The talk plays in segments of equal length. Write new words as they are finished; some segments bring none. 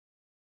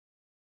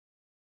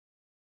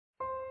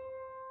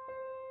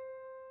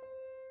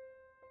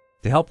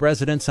To help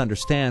residents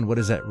understand what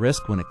is at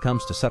risk when it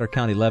comes to Sutter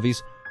County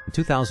levees, in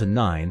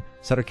 2009,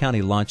 Sutter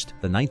County launched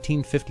the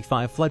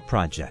 1955 Flood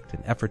Project,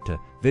 an effort to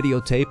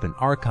videotape and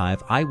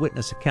archive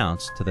eyewitness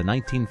accounts to the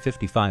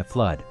 1955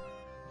 flood.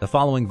 The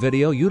following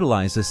video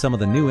utilizes some of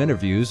the new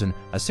interviews and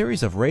a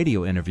series of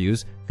radio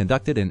interviews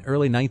conducted in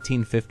early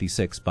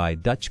 1956 by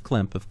Dutch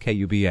Klimp of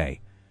KUBA.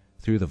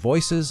 Through the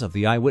voices of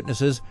the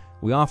eyewitnesses,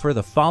 we offer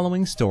the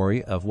following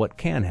story of what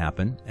can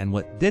happen and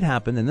what did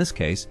happen in this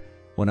case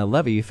when a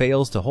levee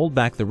fails to hold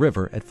back the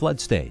river at flood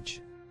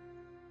stage.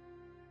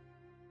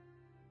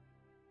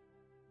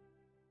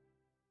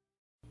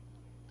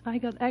 I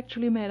got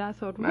actually mad. I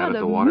thought, what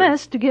a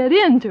mess to get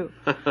into.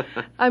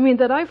 I mean,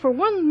 that I for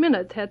 1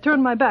 minute had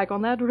turned my back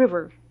on that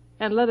river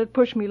and let it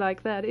push me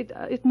like that.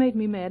 It made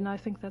me mad, and I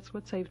think that's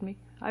what saved me.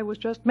 I was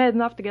just mad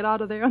enough to get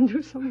out of there and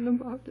do something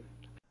about it.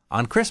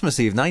 On Christmas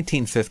Eve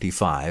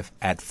 1955,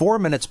 at 4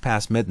 minutes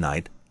past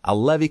midnight, a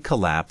levee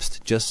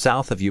collapsed just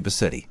south of Yuba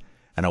City,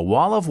 and a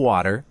wall of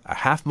water, a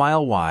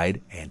half-mile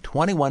wide and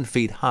 21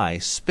 feet high,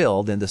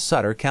 spilled into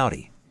Sutter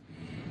County.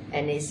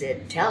 And he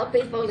said, tell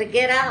people to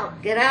get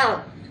out, get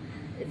out.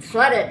 It's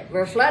flooded,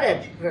 we're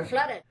flooded, we're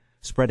flooded.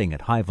 Spreading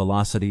at high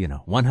velocity in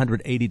a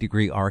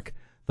 180-degree arc,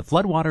 the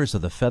floodwaters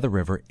of the Feather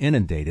River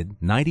inundated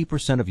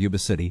 90% of Yuba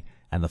City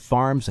and the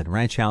farms and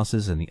ranch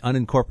houses in the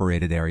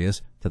unincorporated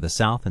areas to the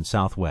south and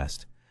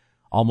southwest.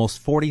 Almost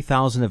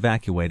 40,000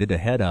 evacuated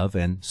ahead of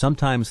and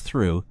sometimes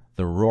through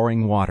the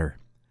roaring water.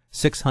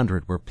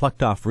 600 were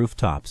plucked off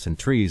rooftops and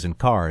trees and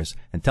cars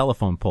and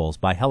telephone poles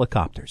by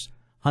helicopters.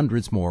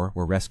 Hundreds more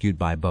were rescued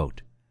by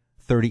boat.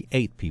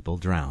 38 people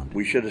drowned.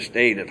 We should have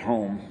stayed at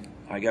home.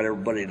 I got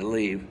everybody to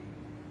leave.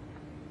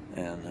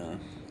 And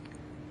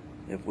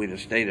if we'd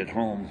have stayed at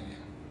home,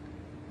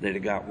 they'd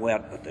have got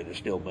wet, but they'd have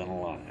still been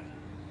alive.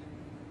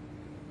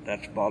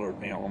 That's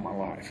bothered me all my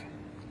life.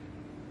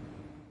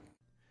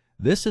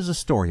 This is a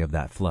story of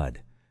that flood.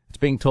 It's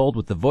being told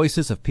with the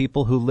voices of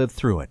people who lived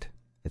through it.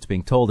 It's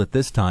being told at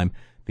this time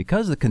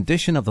because the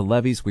condition of the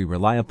levees we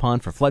rely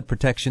upon for flood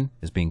protection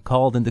is being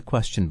called into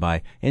question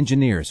by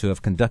engineers who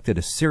have conducted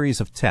a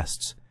series of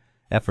tests.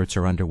 Efforts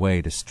are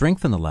underway to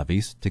strengthen the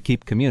levees to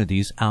keep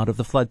communities out of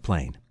the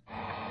floodplain.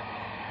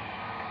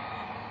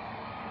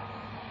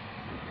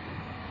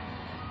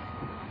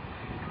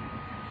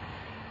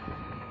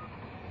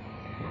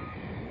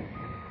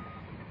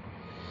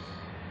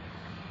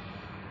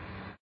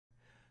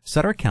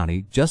 Sutter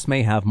County just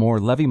may have more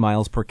levee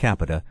miles per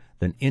capita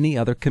than any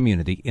other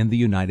community in the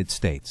United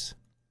States.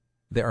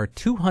 There are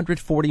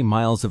 240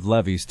 miles of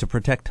levees to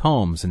protect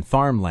homes and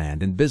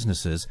farmland and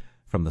businesses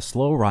from the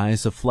slow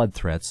rise of flood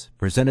threats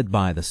presented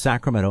by the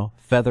Sacramento,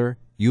 Feather,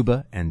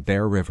 Yuba, and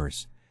Bear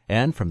Rivers,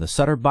 and from the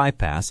Sutter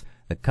bypass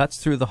that cuts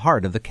through the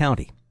heart of the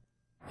county.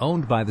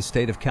 Owned by the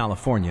state of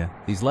California,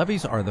 these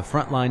levees are the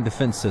frontline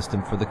defense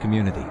system for the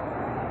community.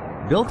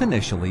 Built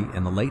initially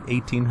in the late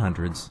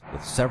 1800s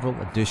with several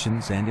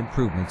additions and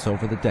improvements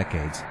over the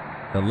decades,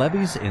 the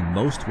levees in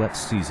most wet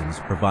seasons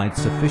provide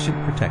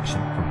sufficient protection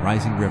from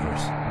rising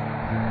rivers.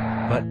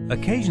 But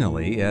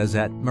occasionally, as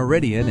at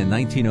Meridian in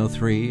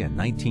 1903 and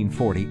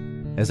 1940,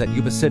 as at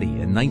Yuba City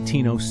in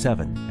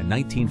 1907 and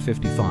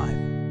 1955,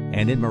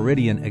 and in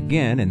Meridian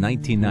again in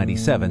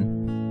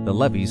 1997, the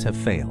levees have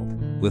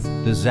failed, with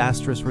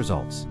disastrous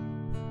results.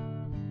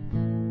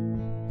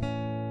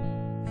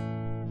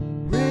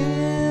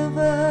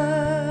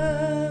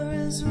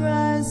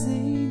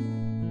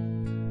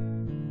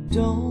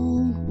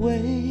 Don't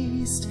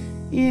waste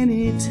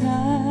any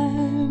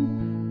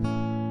time.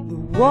 The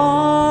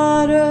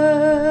water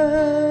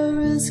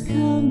is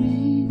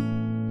coming.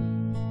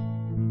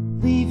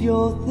 Leave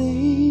your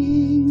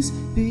things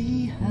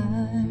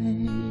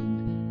behind.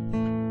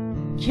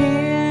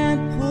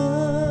 Can't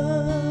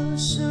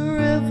push a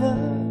river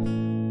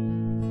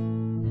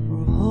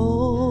or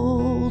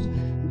hold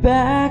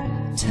back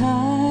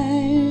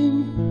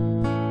time.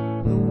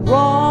 The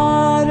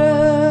water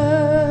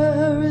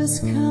is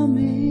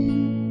coming.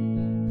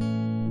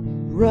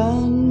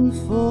 Run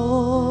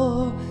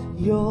for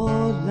your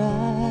life.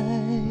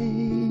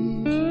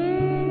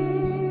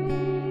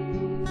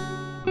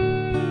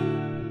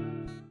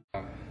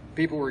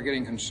 People were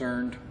getting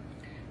concerned.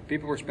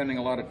 People were spending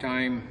a lot of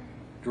time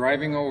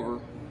driving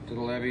over to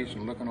the levees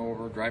and looking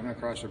over, driving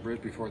across the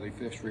bridge before the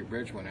 5th Street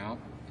Bridge went out.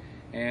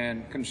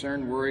 And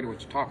concerned, worried,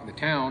 was talking to the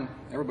town.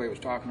 Everybody was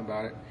talking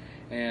about it.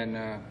 And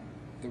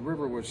the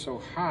river was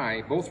so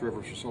high, both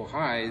rivers were so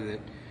high that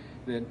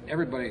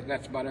everybody,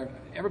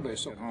 everybody's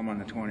so... At home on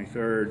the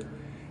 23rd,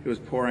 it was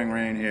pouring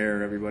rain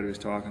here. Everybody was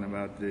talking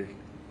about the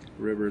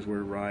rivers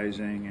were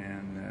rising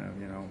and,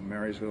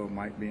 Marysville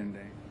might be in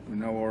danger.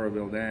 No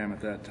Oroville Dam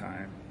at that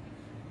time.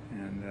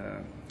 And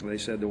they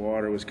said the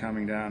water was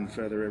coming down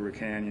Feather River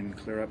Canyon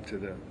clear up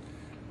to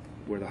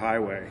where the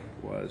highway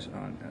was,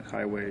 on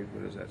highway,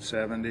 what is that,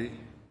 70?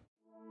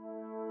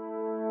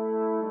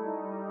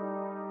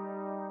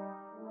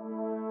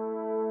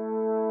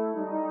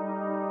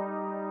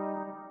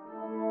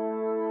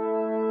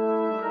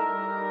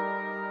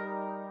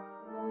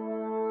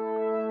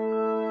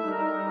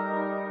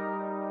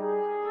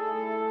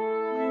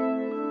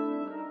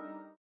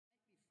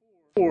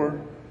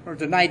 Or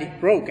the night it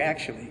broke,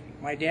 actually,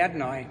 my dad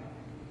and I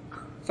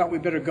thought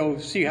we'd better go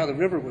see how the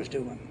river was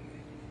doing.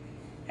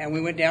 And we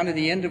went down to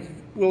the end of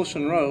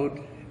Wilson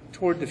Road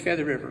toward the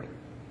Feather River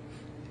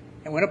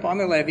and went up on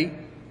the levee,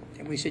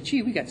 and we said,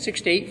 gee, we got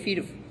 6 to 8 feet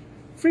of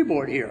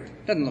freeboard here.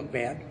 Doesn't look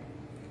bad.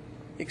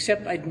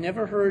 Except I'd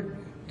never heard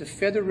the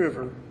Feather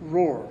River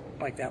roar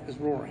like that was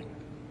roaring.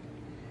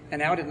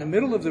 And out in the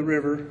middle of the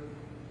river,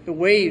 the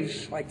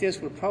waves like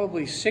this were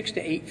probably 6 to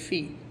 8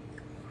 feet.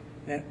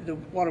 The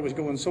water was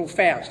going so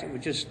fast, it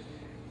was just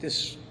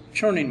this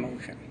churning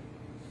motion.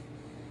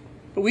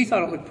 But we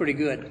thought it looked pretty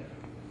good.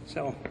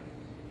 So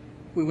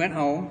we went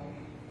home,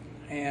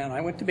 and I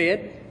went to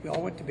bed. We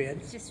all went to bed.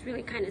 It's just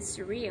really kind of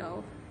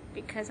surreal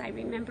because I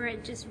remember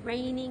it just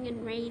raining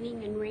and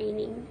raining and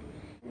raining.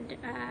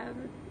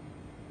 And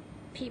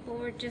people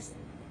were just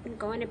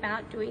going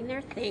about doing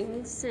their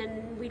things,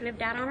 and we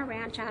lived out on a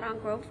ranch out on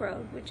Grove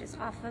Road, which is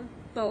off of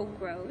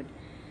Bogue Road.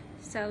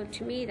 So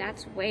to me,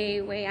 that's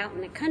way, way out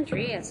in the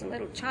country as a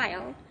little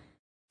child.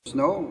 There's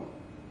no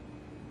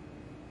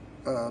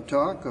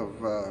talk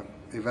of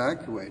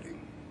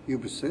evacuating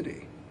Yuba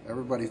City.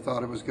 Everybody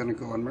thought it was going to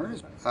go in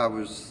Marysville.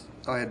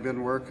 I had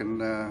been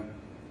working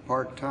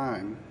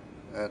part-time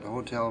at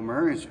Hotel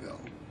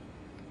Marysville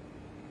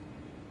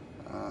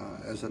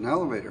as an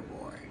elevator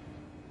boy.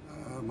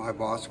 My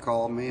boss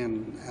called me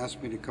and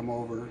asked me to come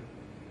over.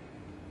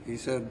 He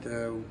said,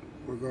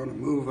 we're going to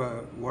move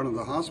one of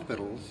the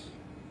hospitals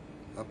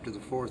up to the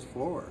 4th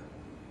floor.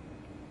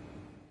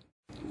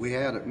 We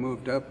had it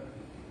moved up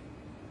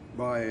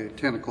by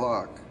 10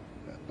 o'clock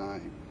at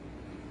night.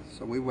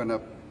 So we went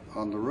up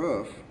on the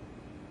roof.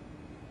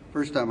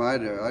 First time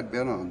I'd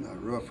been on the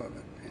roof of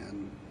it,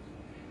 and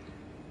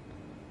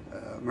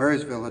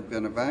Marysville had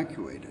been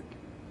evacuated.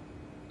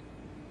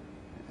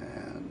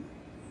 And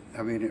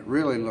I mean, it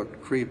really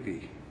looked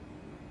creepy.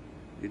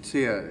 You'd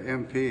see a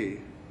MP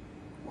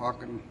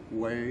walking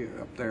way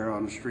up there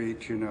on the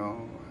street, you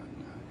know,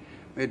 and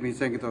made me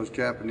think of those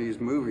Japanese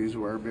movies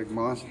where a big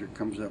monster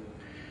comes up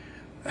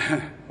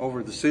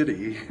over the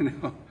city, you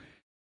know.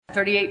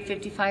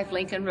 3855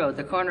 Lincoln Road,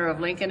 the corner of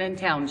Lincoln and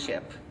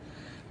Township.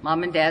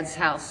 Mom and Dad's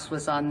house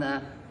was on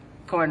the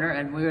corner,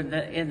 and we were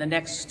in the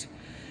next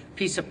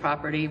piece of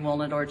property,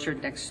 Walnut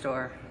Orchard next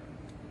door.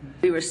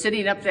 We were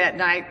sitting up that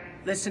night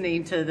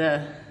listening to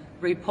the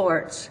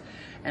reports,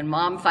 and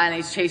Mom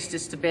finally chased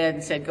us to bed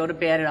and said, go to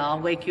bed and I'll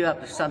wake you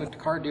up if something. The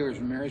car dealers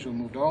in Marysville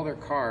moved all their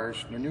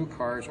cars, their new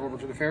cars, over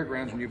to the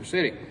fairgrounds in Yuba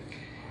City,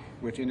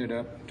 which ended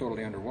up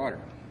totally underwater.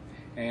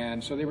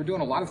 And so they were doing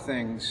a lot of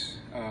things,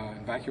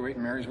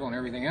 evacuating Marysville and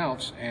everything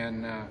else,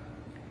 and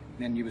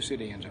then Yuba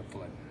City ends up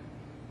flooding.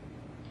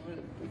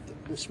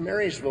 This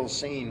Marysville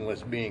scene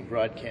was being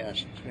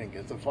broadcast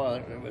because the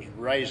fire was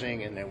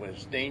rising and there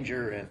was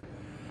danger, and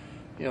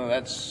you know,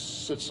 that's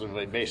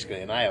Sicily,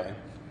 basically an island,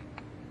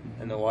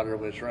 and the water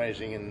was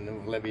rising and the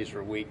levees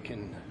were weak,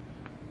 and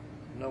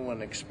no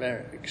one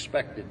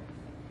expected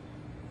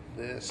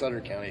the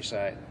Sutter County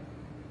side.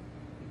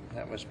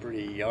 That was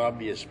pretty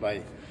obvious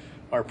by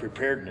our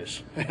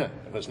preparedness. There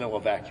was no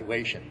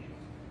evacuation.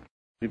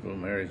 People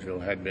in Marysville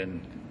had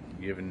been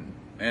given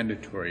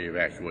mandatory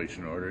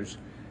evacuation orders,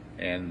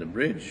 and the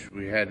bridge,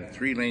 we had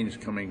 3 lanes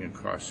coming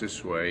across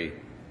this way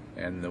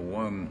and the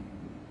one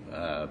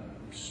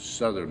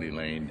southerly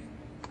lane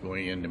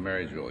going into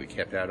Marysville. He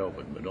kept that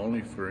open, but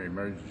only for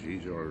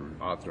emergencies or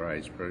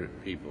authorized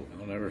people.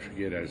 I'll never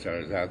forget, as I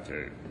was out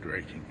there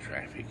directing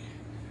traffic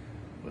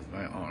with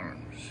my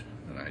arms,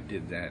 and I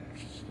did that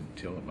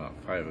until about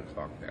 5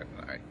 o'clock that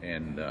night.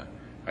 And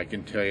I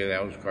can tell you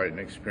that was quite an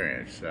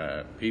experience.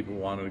 People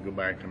wanted to go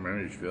back to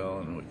Marysville,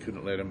 and we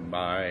couldn't let them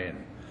by,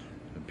 and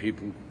the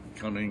people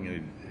coming,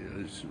 it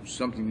was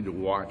something to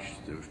watch.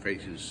 Their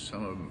faces,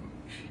 some of them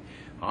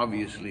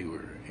obviously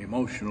were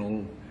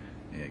emotional.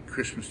 They had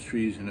Christmas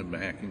trees in the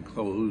back and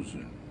clothes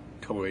and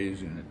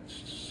toys, and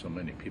so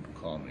many people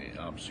call me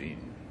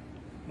obscene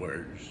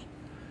words,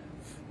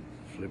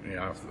 flip me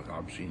off with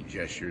obscene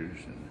gestures,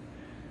 and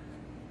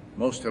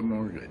most of them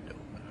were good though.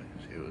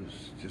 It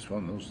was just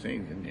one of those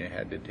things, and you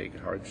had to take a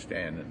hard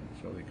stand, and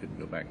so they couldn't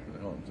go back to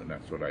their homes, and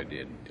that's what I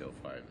did until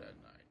 5 that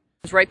night.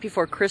 It was right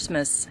before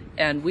Christmas,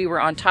 and we were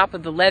on top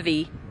of the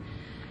levee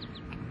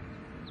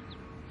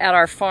at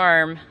our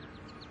farm,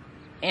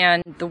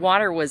 and the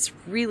water was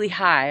really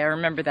high. I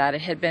remember that.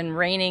 It had been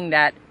raining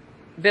that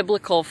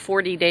biblical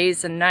 40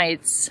 days and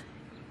nights,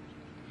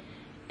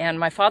 and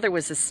my father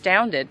was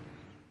astounded.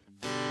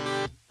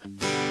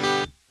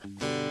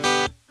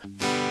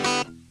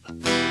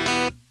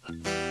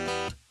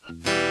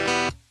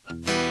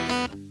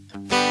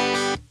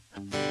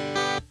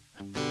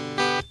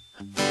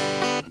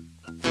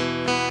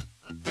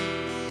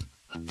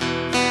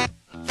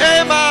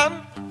 Hey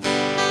man,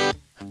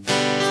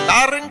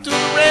 starting to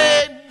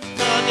rain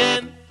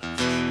again.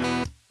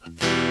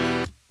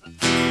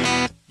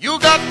 You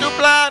got to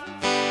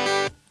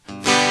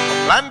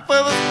plan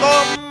for the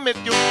storm if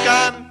you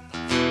can.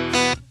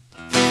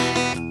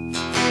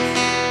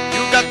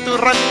 You got to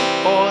run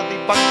for the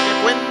bucket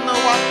when the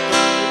water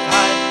is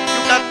high. You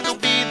got to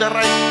be the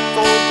right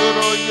soldier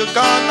or you're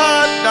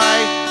gonna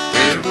die.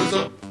 River's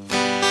up.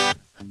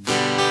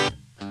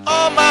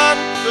 Oh man,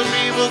 the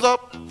river's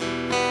up.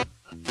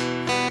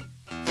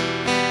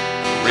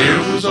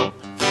 River's up.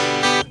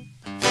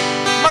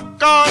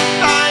 Muck on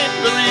time,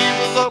 the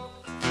river's up.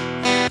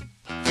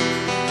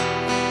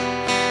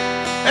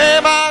 Hey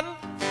man,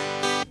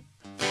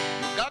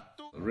 you got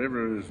to. The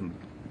river was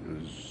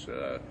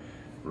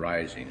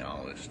rising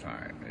all this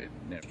time. It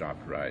never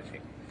stopped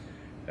rising.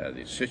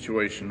 The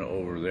situation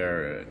over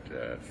there at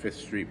 5th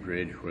Street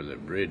Bridge, where the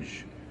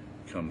bridge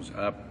comes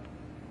up,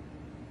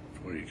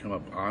 where you come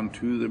up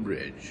onto the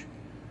bridge,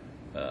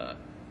 the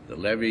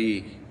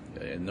levee,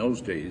 in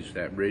those days,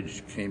 that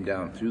bridge came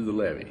down through the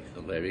levee.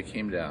 The levee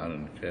came down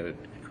and had a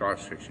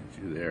cross-section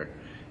through there,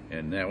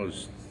 and that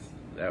was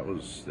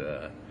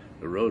the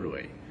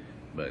roadway.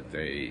 But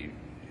they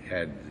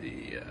had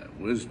the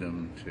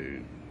wisdom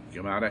to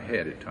come out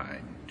ahead of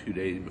time, 2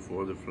 days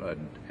before the flood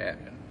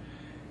happened,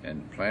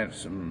 and plant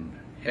some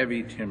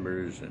heavy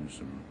timbers and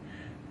some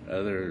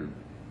other,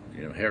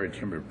 heavy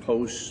timber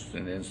posts,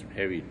 and then some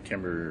heavy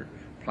timber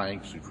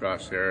planks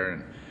across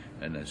there,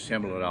 and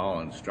assemble it all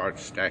and start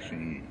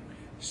stacking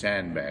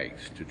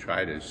sandbags to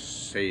try to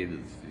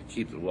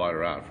keep the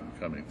water out from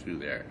coming through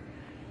there.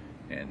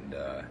 And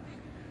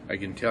I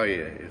can tell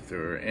you, if there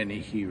were any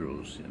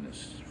heroes in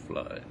this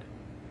flood,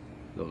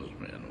 those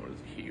men were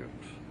the heroes.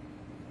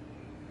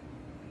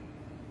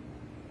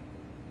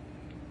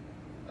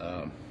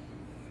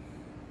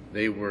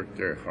 They worked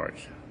their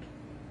hearts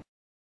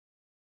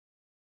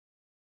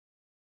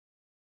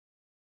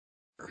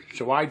out.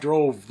 So I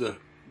drove the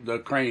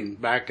crane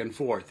back and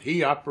forth.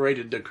 He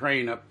operated the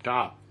crane up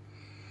top.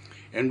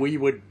 And we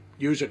would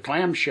use a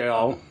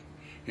clamshell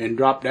and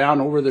drop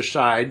down over the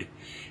side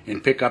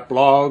and pick up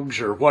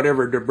logs or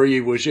whatever debris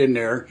was in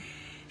there,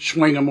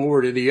 swing them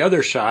over to the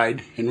other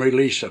side and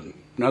release them.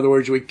 In other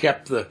words, we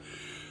kept the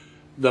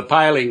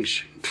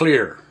pilings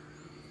clear.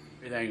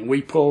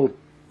 We pulled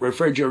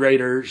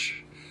refrigerators,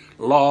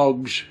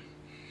 logs,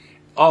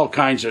 all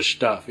kinds of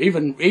stuff.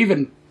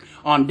 Even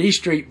on D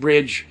Street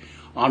Bridge,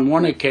 on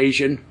one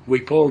occasion, we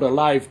pulled a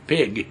live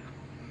pig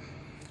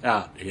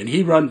out, and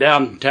he run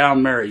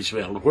downtown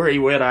Marysville. Where he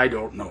went, I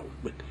don't know.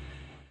 But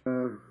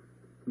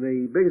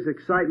the biggest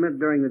excitement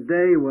during the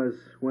day was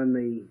when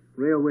the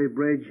railway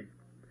bridge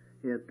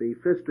at the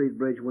 5th Street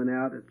Bridge went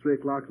out at 3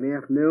 o'clock in the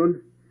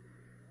afternoon,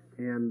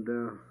 and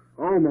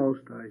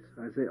almost,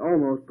 I say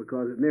almost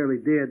because it nearly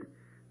did,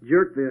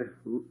 jerked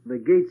the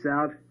gates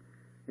out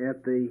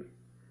at the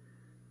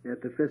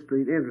 5th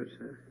Street entrance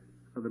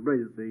of the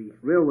bridge, the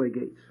railway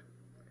gates.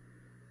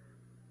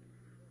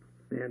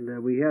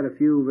 And we had a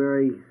few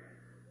very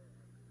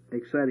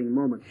exciting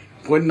moments.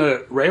 When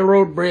the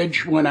railroad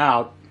bridge went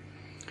out,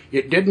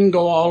 it didn't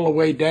go all the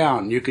way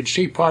down. You could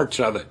see parts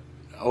of it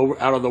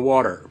out of the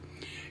water.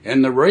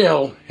 And the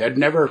rail had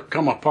never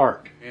come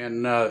apart.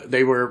 And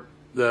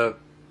the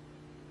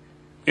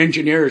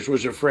engineers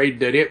was afraid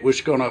that it was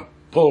going to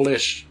pull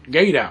this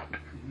gate out.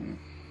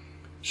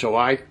 So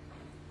I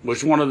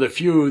was one of the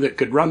few that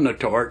could run the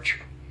torch,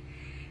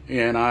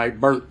 and I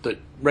burnt the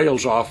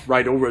rails off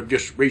right over,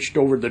 just reached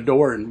over the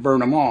door and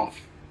burned them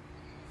off.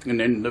 And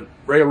then the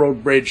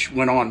railroad bridge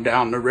went on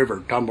down the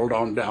river, tumbled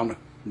on down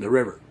the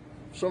river.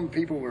 Some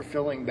people were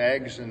filling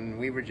bags and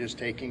we were just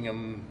taking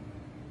them.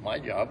 My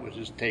job was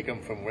just take them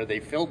from where they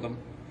filled them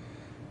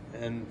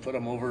and put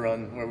them over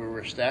on where we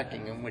were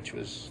stacking them, which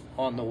was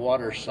on the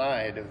water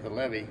side of the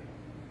levee.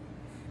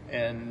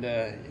 And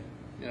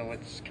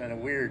it's kind of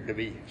weird to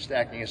be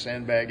stacking a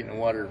sandbag in the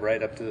water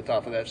right up to the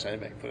top of that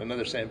sandbag. Put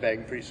another sandbag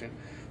and pretty soon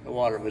the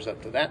water was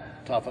up to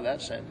that top of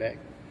that sandbag.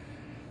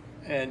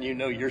 And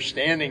you're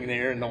standing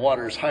there and the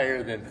water's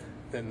higher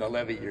than the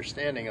levee you're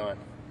standing on.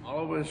 All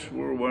of us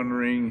were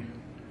wondering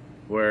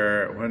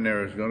when there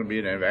was going to be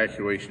an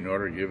evacuation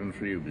order given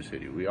for Yuba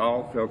City. We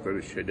all felt that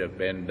it should have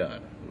been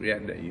done. We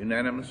had a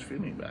unanimous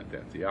feeling about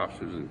that. The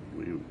officers,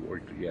 we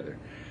worked together.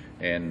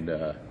 And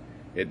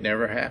it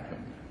never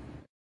happened.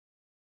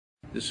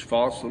 This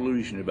false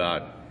illusion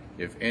about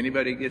if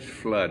anybody gets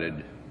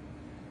flooded,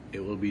 it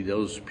will be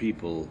those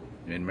people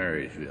in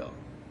Marysville.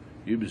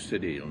 Yuba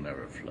City will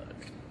never flood.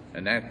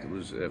 And that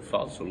was a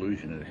false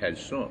illusion that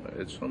so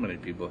many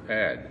people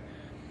had.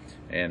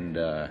 And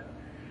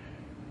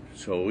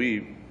so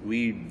we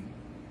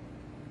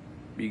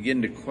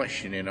begin to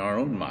question in our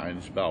own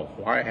minds about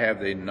why have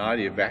they not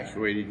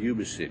evacuated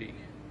Yuba City?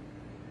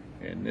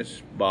 And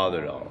this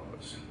bothered all of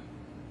us,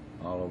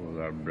 all of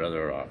our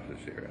brother officers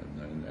here,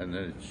 and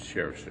the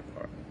Sheriff's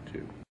Department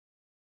too.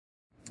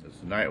 As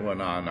the night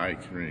went on, I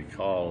can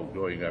recall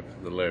going up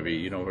to the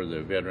levee, where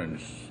the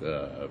Veterans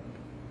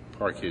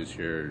Park is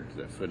here, at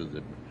the foot of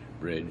the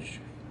bridge,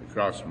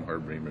 across from where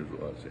Bremer's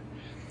was.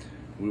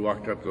 We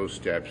walked up those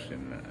steps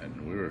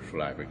and we were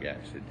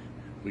flabbergasted.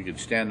 We could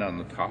stand on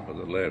the top of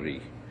the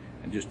levee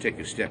and just take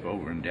a step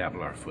over and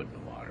dabble our foot in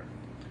the water.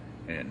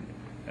 And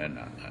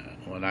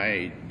when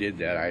I did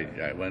that,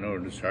 I went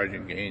over to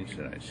Sergeant Gaines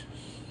and I said,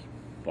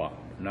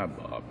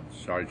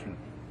 Sergeant,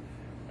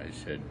 I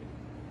said,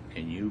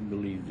 can you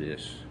believe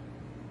this?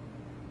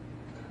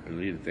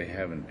 believe that they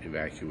haven't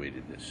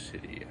evacuated this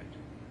city yet.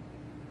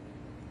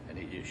 And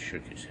he just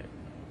shook his head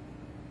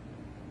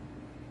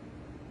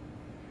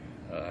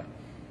no.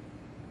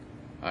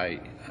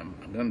 I'm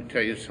going to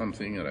tell you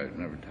something that I've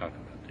never talked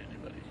about to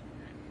anybody.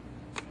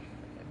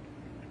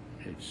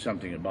 It's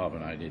something that Bob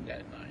and I did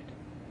that night.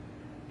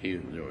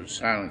 There was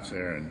silence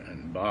there,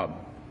 and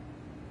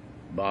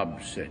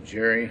Bob said,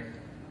 "Jerry,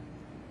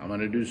 I'm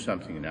going to do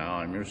something now.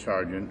 I'm your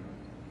sergeant.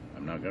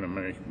 I'm not going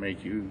to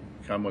make you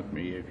come with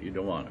me if you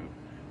don't want to,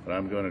 but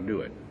I'm going to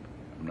do it.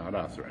 I'm not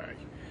authorized.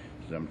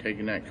 So I'm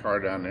taking that car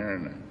down there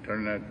and I'm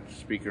turning that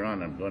speaker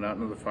on. I'm going out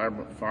into the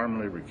farm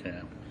labor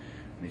camp."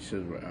 And he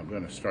says, "I'm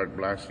going to start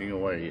blasting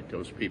away at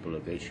those people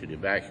that they should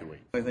evacuate."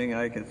 The only thing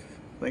I can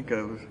think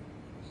of,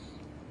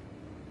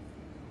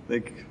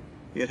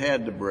 it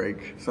had to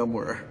break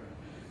somewhere.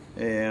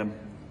 And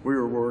we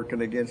were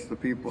working against the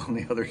people on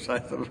the other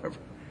side of the river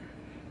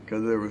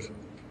because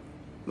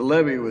the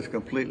levee was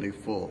completely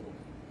full.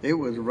 It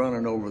was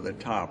running over the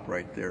top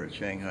right there at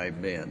Shanghai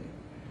Bend.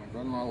 My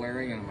brother-in-law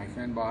Larry and my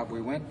friend Bob,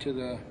 we went to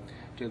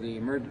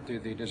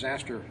the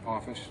disaster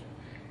office,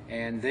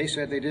 and they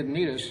said they didn't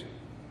need us.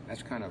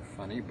 That's kind of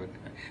funny, but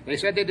they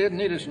said they didn't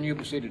need us in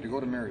Yuba City to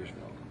go to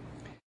Marysville.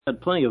 We had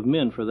plenty of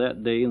men for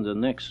that day and the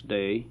next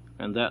day,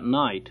 and that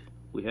night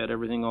we had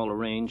everything all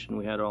arranged and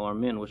we had all our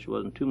men, which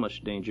wasn't too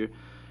much danger.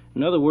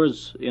 In other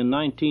words, in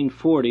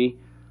 1940,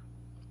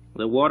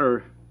 the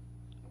water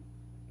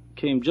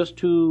came just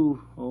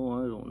to, I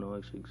don't know,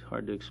 it's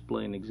hard to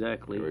explain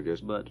exactly. They were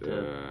just, but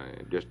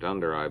just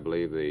under, I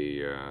believe,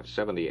 the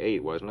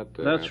 78, wasn't it?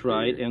 That's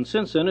right, and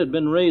since then it had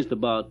been raised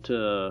about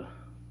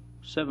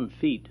 7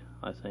 feet,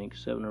 I think,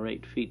 7 or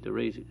 8 feet. The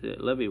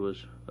levee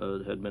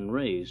had been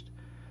raised.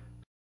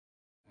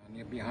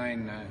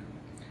 Behind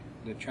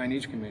the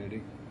Chinese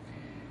community,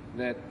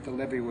 that the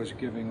levee was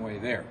giving way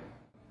there.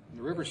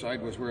 The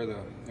riverside was where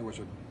there was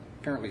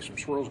apparently some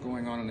swirls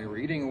going on, and they were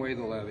eating away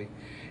the levee,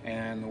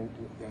 and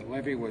the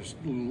levee was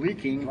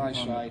leaking on the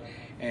side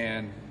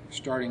and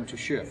starting to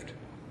shift.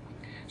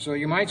 So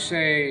you might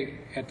say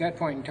at that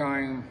point in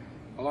time,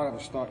 a lot of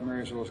us thought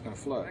Marysville was going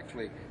to flood,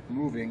 actually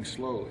moving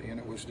slowly, and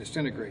it was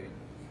disintegrating.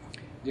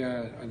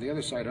 The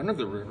other side under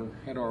the river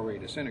had already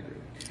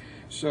disintegrated.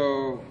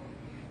 So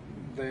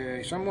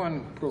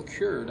someone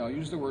procured, I'll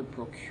use the word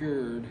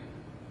procured,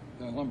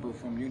 the lumber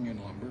from Union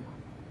Lumber.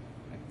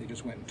 They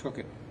just went and took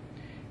it.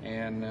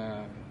 And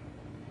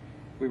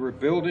we were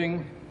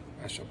building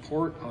a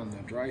support on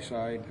the dry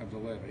side of the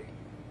levee.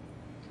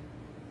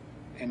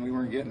 And we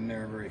weren't getting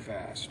there very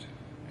fast.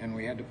 And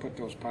we had to put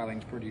those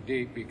pilings pretty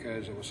deep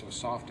because it was so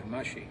soft and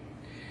mushy.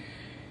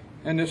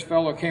 And this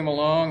fellow came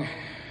along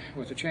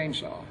with a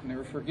chainsaw. I'll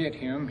never forget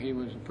him. He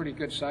was a pretty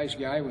good sized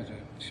guy with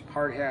a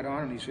hard hat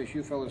on, and he says,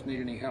 "You fellows need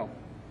any help?"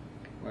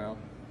 Well,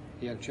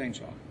 he had a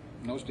chainsaw.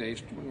 In those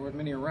days, there weren't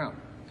many around.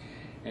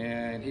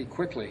 And he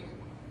quickly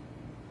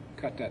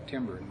cut that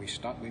timber, and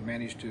we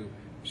managed to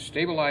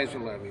stabilize the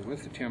levee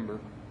with the timber,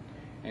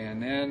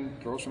 and then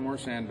throw some more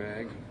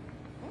sandbags,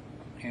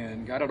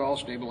 and got it all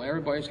stable.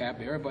 Everybody's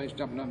happy. Everybody's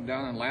jumping up and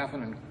down and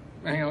laughing,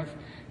 and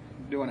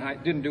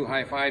didn't do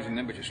high fives and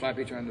then, but you slap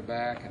each other on the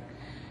back.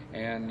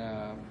 And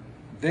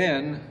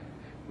then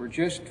we're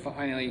just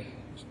finally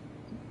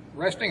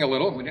resting a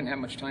little. We didn't have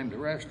much time to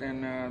rest,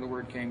 and the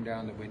word came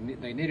down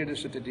that they needed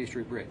us at the D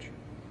Street Bridge.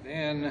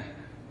 Then,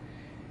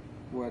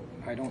 what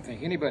I don't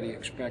think anybody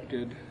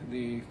expected,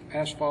 the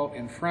asphalt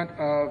in front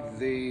of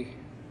the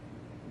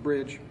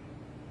bridge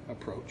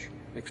approach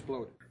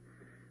exploded.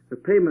 The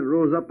pavement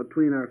rose up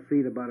between our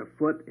feet about a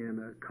foot, and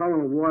a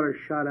column of water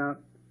shot out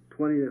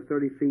 20 to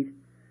 30 feet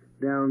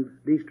down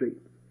D Street.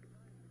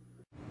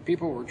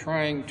 People were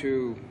trying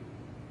to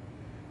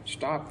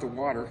stop the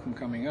water from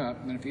coming up,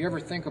 and if you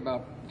ever think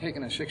about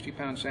taking a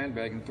 60-pound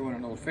sandbag and throwing it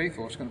in Old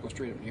Faithful, it's going to go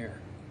straight up in the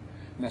air.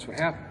 And that's what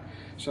happened.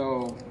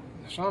 So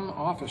some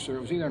officer,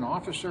 it was either an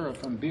officer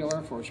from Beale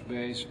Air Force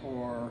Base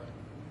or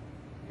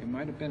it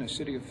might have been a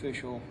city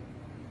official,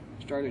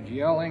 started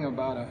yelling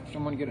about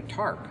someone get a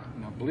tarp.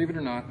 Now, believe it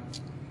or not,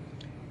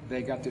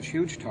 they got this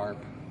huge tarp,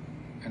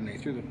 and they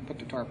put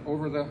the tarp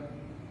over the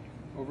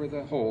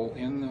hole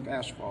in the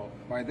asphalt.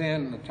 By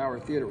then, the Tower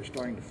Theater was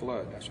starting to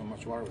flood. That's how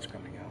much water was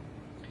coming out.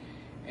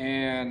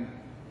 And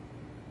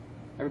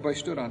everybody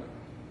stood on it.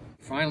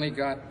 Finally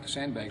got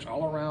sandbags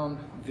all around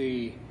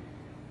the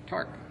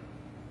tarp.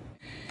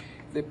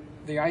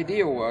 The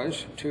idea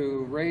was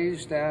to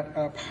raise that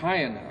up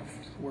high enough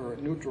where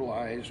it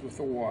neutralized with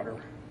the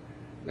water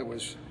that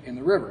was in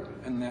the river,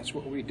 and that's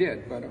what we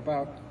did. But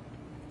about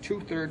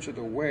 2/3 of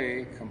the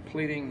way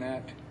completing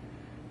that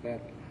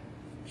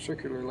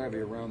circular levee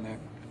around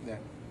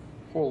that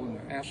hole in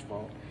the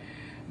asphalt,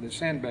 the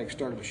sandbags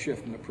started to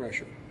shift in the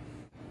pressure,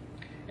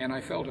 and I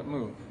felt it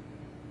move.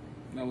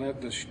 Now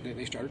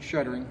they started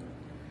shuddering,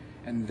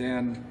 and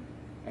then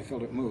I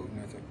felt it move,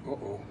 and I thought,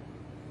 uh-oh.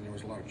 And there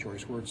was a lot of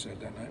choice words said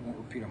that night. I won't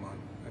repeat them on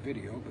a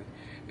video, but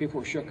people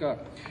were shook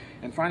up.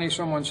 And finally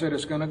someone said,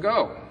 "It's going to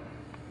go."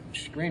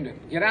 Screamed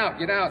it, "Get out,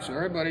 get out." So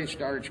everybody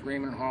started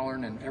screaming and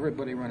hollering, and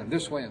everybody running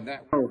this way and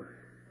that way.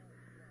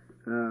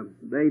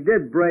 They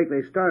did break.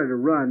 They started to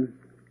run,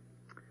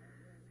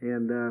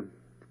 and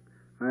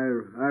I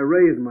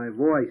raised my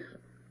voice.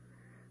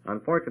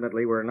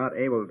 Unfortunately, we're not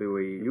able to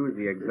use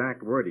the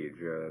exact wordage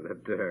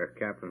that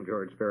Captain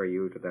George Sperry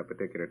used at that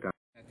particular time.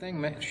 That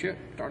thing, ship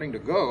starting to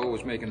go,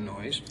 was making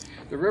noise.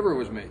 The river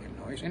was making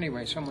noise.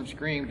 Anyway, someone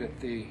screamed at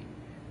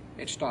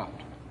it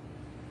stopped.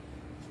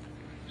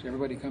 So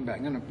everybody come back.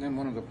 And then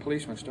one of the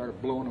policemen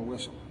started blowing a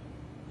whistle.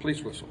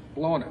 Police whistle,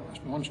 blowing it.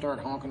 One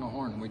started honking the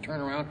horn, and we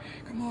turned around,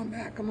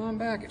 come on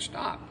back, it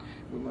stopped.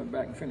 We went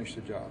back and finished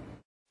the job.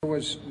 There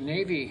was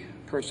Navy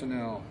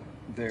personnel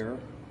there.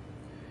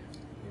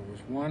 There was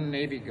one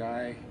Navy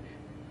guy,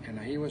 and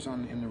he was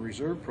in the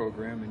reserve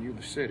program in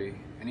Yuba City,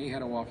 and he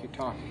had a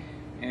walkie-talkie.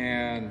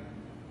 And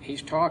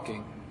he's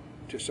talking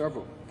to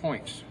several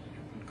points,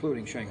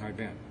 including Shanghai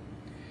Bend.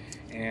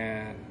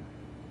 And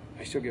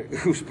I still get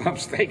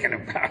goosebumps thinking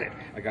about it.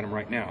 I got them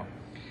right now.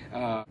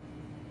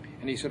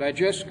 And he said, I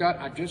just got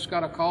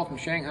a call from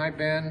Shanghai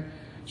Bend,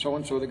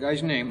 so-and-so, the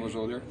guy's name was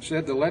over there,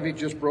 said the levee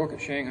just broke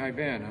at Shanghai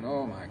Bend. And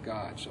oh my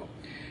God. So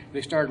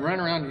they started running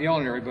around and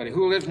yelling at everybody,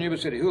 who lives in Yuba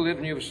City? Who lives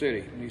in Yuba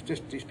City? And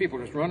these people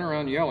just running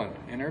around yelling.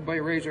 And everybody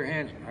raised their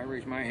hands. I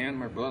raised my hand,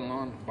 my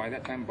brother-in-law. By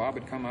that time, Bob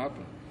had come up,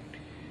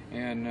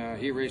 and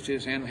he raised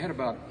his hand. We had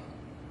about,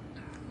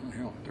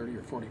 30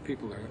 or 40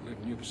 people there that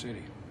lived in Yuba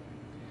City.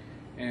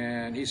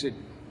 And he said,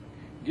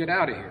 get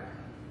out of here.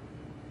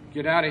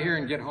 Get out of here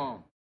and get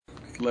home.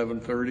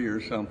 11:30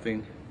 or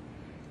something.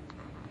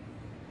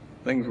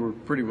 Things were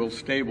pretty well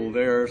stable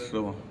there,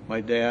 so my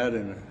dad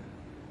and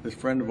this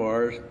friend of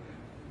ours,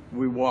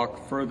 we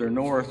walked further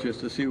north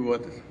just to see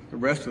what the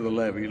rest of the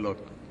levee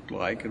looked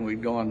like, and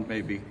we'd gone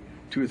maybe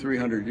 200 or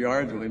 300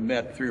 yards, and we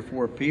met 3 or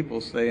 4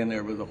 people saying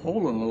there was a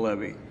hole in the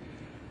levee.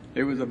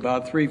 It was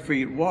about 3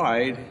 feet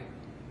wide.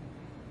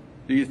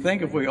 Do you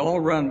think if we all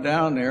run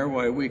down there,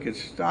 why we could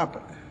stop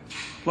it,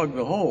 plug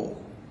the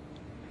hole?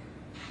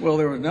 Well,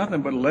 there was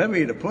nothing but a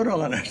levee to put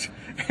on it.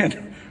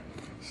 And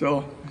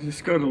so we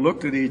just kind of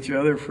looked at each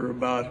other for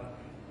about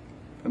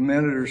a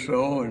minute or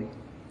so, and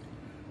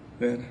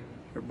then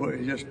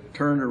everybody just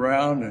turned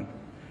around and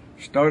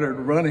started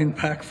running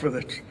back to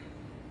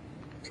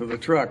the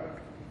truck.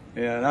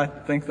 And I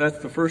think that's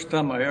the first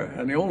time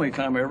and the only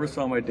time I ever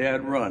saw my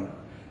dad run.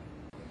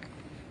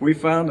 We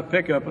found the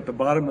pickup at the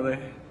bottom of the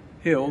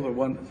hill,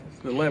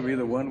 the levee,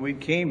 the one we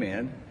came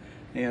in,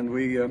 and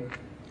we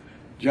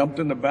jumped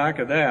in the back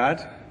of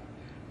that.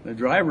 The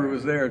driver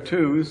was there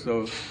too,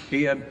 so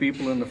he had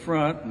people in the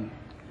front, and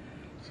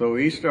so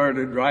he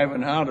started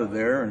driving out of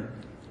there, and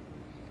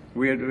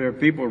there were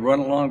people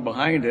running along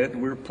behind it,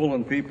 and we were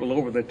pulling people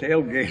over the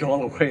tailgate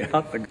all the way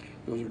out. It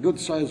was a good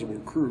sizable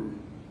crew,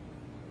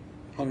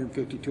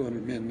 150,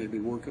 200 men maybe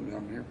working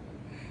down there.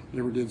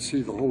 Never did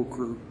see the whole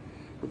crew,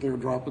 but they were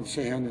dropping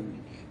sand,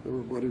 and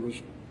everybody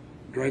was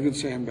dragging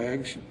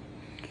sandbags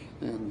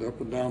and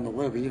up and down the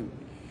levee, and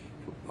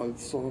I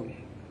saw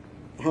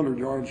 100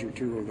 yards or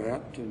 2 of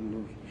that,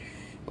 and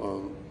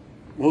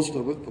most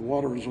of it, the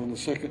water was on the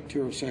second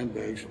tier of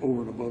sandbags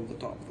over and above the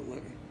top of the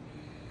levee.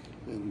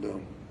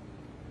 And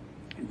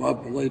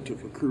Bob Belay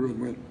took a crew and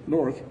went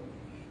north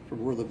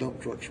from where the dump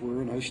trucks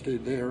were, and I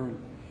stayed there.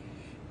 And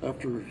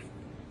after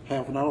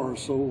half an hour or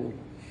so,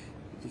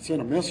 they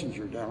sent a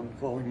messenger down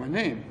calling my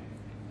name,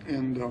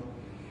 and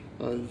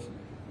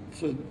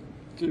said,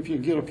 see if you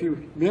can get a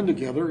few men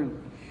together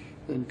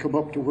and come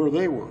up to where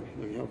they were.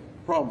 They have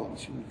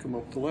problems and come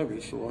up the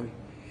levee. So I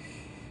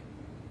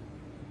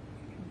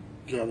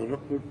gathered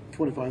up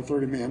 25,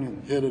 30 men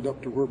and headed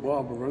up to where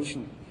Bob was,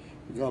 and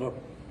we got up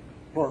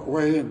part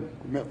way and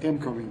met them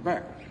coming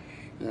back.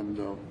 And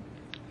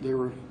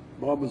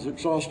Bob was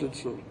exhausted,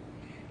 so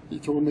he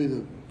told me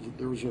that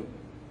there was a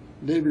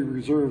Navy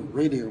Reserve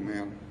radio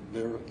man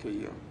there at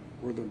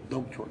where the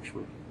dump trucks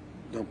were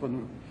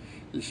dumping.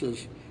 He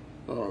says,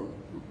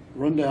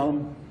 run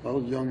down. I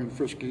was young and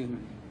frisky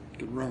and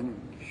could run.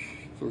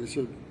 So he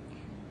said,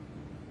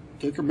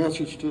 take a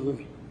message to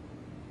the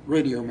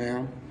radio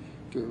man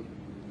to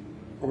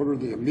order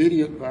the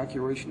immediate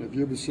evacuation of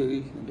Yuba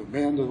City and to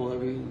abandon the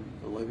levee, and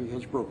the levee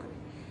has broken.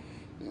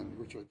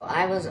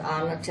 I was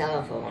on the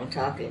telephone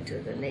talking to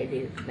the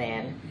Navy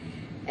man,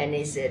 and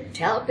he said,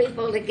 tell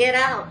people to get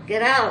out,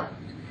 get out.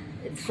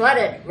 It's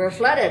flooded, we're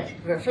flooded,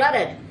 we're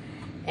flooded.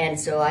 And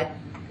so I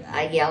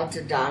yelled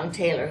to Don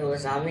Taylor, who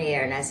was on the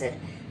air, and I said,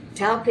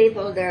 tell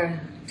people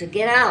to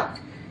get out,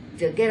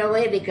 to get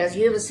away, because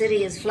Yuba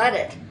City is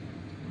flooded.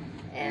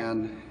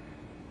 And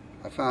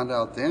I found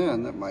out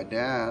then that my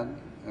dad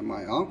and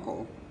my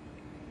uncle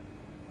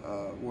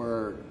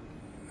were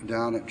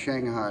down at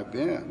Shanghai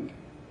Bend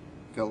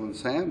filling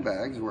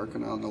sandbags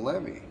working on the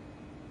levee.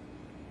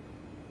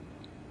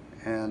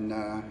 And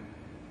I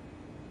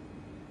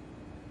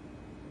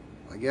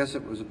guess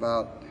it was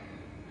about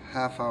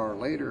half hour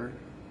later,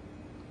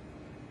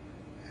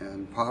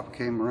 and Pop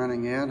came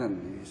running in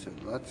and he said,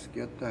 let's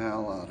get the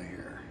hell out of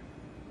here.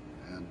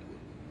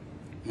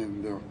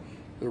 And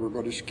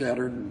everybody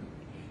scattered, and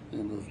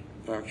in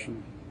the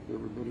action,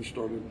 everybody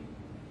started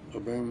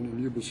abandoning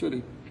Yuba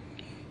City.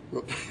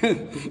 But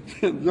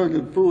young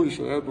and foolish,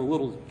 I had my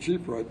little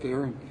Jeep right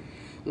there, and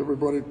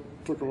everybody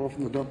took off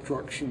in the dump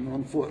trucks and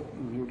on foot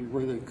and any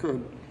way they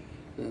could,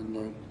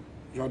 and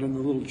got in the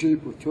little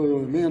Jeep with 2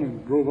 other men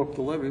and drove up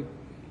the levee,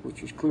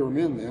 which was clear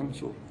men then,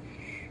 so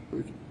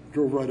we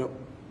drove right up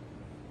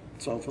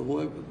south of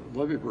the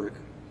levee break,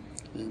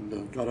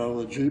 and got out of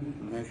the Jeep,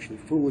 and actually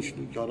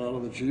foolishly got out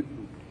of the Jeep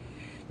and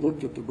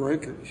looked at the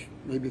break. It was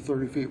maybe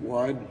 30 feet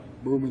wide,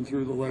 booming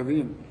through the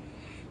levee, and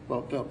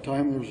about that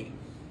time there was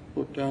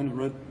looked down and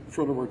right in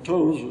front of our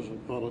toes was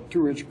about a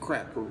 2-inch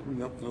crack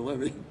opening up in the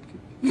levee.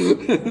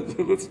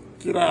 So let's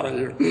get out of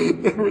here,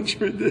 which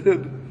we did,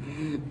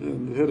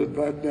 and headed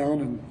back down,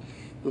 and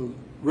the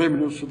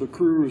remnants of the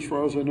crew, as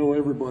far as I know,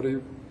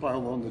 everybody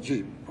piled on the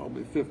Jeep,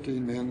 probably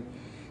 15 men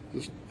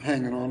just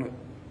hanging on it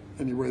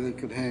any way they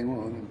could hang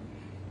on, and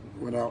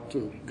went out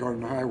to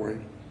Garden Highway,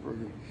 where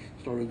we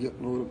started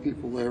getting a load of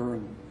people there,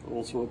 and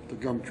also up the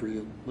Gumtree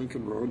and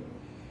Lincoln Road.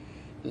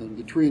 And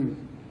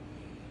between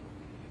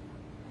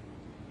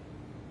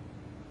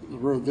the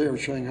road there,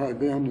 Shanghai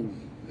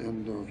Bend,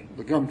 and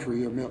the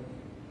Gumtree, I met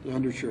the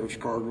undersheriff's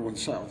car going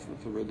south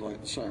with the red light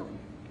and siren.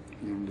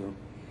 And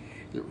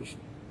it was,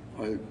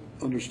 I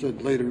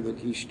understood later that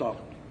he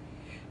stopped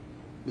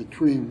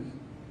between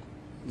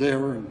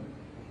there and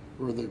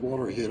where the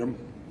water hit him,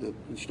 that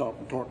he stopped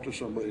and talked to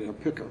somebody in a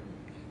pickup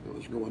that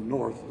was going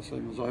north, the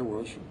same as I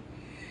was.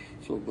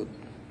 So, but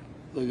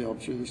they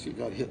obviously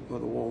got hit by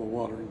the wall of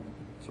water,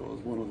 so I was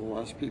one of the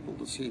last people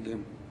to see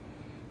them,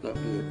 that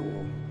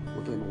vehicle,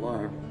 with them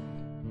alive.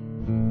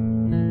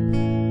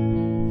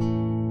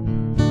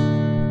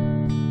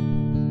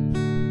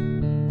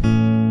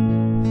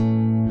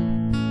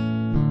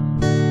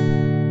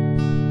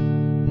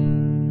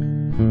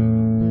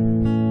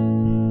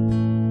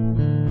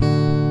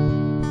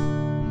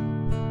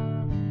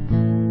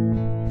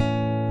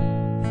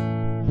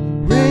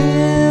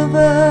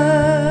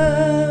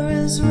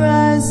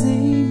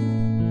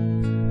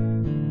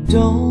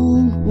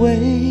 Don't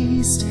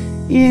waste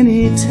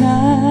any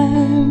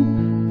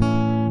time.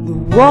 The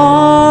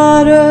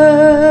water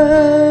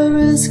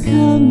is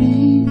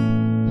coming.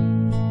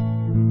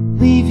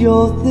 Leave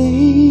your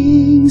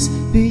things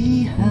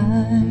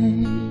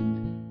behind.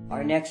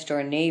 Our next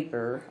door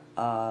neighbor,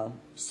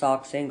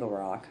 Sox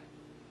Engelrock,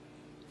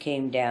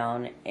 came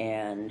down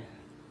and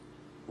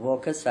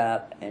woke us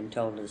up and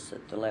told us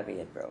that the levee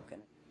had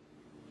broken.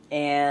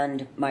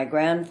 And my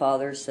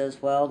grandfather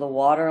says, well, the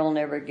water will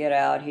never get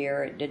out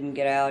here. It didn't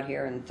get out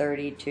here in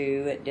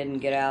 32. It didn't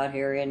get out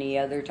here any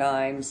other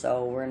time,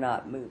 so we're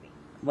not moving.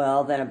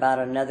 Well, then about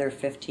another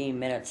 15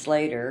 minutes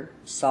later,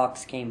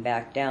 Sox came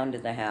back down to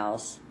the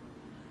house.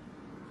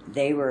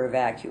 They were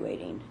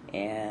evacuating,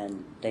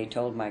 and they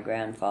told my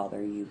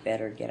grandfather, you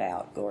better get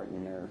out,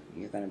 Gordon, or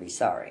you're going to be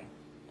sorry.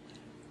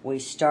 We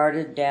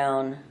started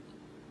down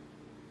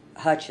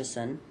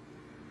Hutchison,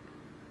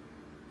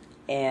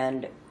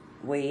 and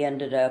we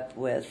ended up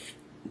with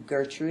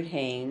Gertrude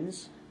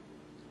Haynes,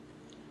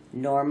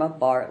 Norma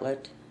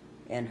Bartlett,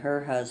 and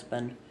her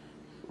husband,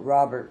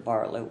 Robert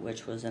Bartlett,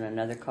 which was in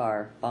another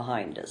car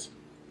behind us.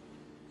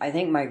 I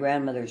think my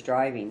grandmother's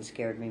driving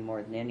scared me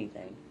more than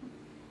anything.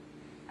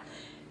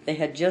 They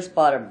had just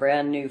bought a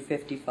brand new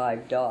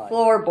 55 Dodge,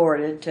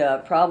 floorboarded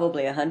to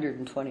probably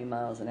 120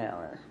 miles an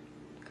hour,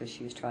 because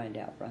she was trying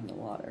to outrun the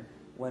water.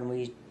 When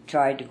we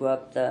tried to go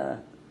up the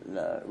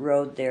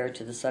road there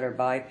to the Sutter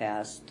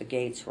bypass, the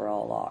gates were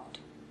all locked,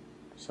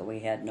 so we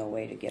had no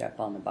way to get up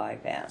on the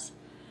bypass.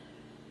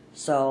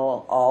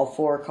 So all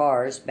 4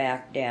 cars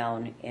backed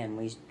down, and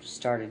we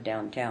started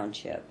down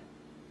Township,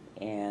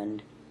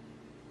 and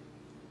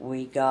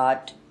we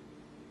got,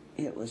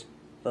 it was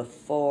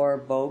before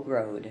Bogue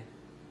Road,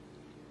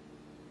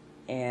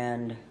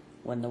 and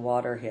when the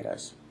water hit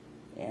us,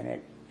 and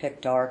it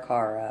picked our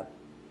car up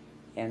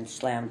and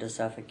slammed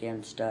us up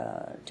against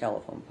a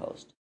telephone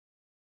post.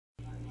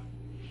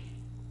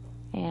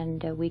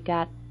 And we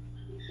got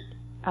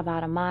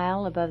about a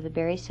mile above the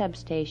Berry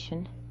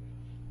substation,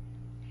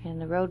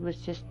 and the road was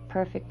just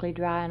perfectly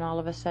dry, and all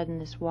of a sudden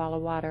this wall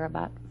of water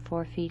about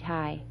 4 feet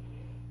high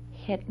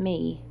hit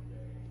me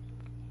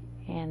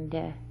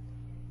and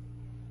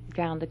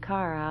drowned the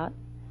car out.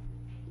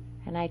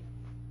 And I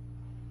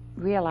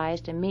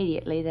realized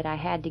immediately that I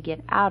had to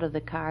get out of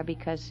the car,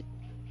 because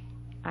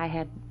I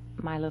had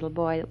my little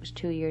boy that was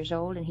 2 years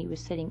old, and he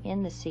was sitting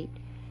in the seat,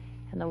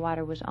 and the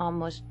water was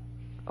almost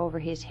over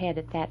his head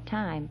at that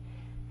time.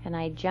 And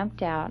I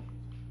jumped out,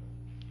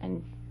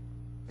 and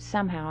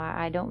somehow,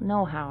 I don't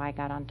know how I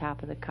got on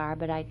top of the car,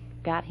 but I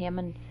got him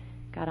and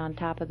got on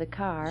top of the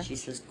car. She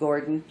says,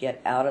 Gordon,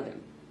 get out of the,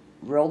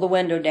 roll the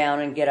window down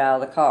and get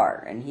out of the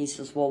car. And he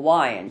says, well,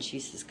 why? And she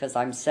says, because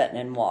I'm sitting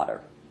in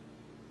water.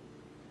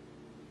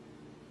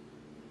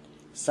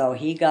 So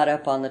he got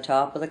up on the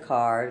top of the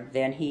car,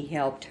 then he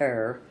helped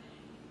her,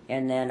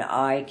 and then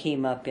I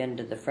came up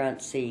into the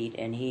front seat,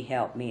 and he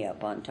helped me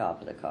up on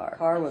top of the car. The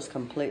car was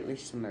completely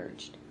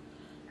submerged.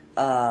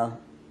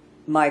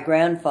 My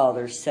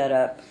grandfather set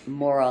up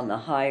more on the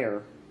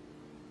higher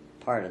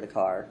part of the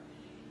car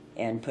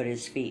and put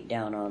his feet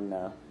down on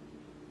the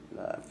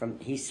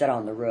he sat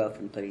on the roof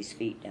and put his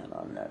feet down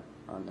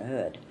on the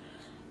hood.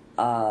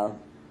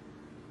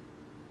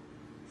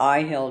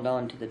 I held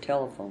on to the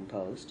telephone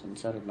post, and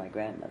so did my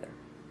grandmother,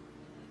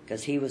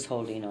 because he was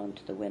holding on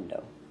to the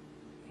window.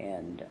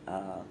 And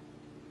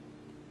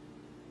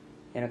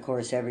of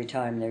course, every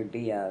time there'd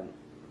be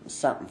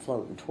something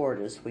floating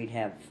toward us, we'd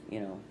have,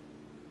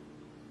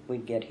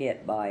 we'd get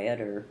hit by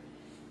it,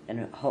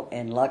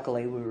 and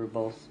luckily we were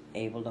both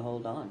able to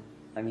hold on.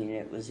 I mean,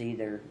 it was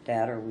either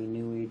that or we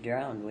knew we'd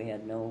drowned. We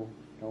had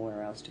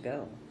nowhere else to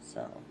go.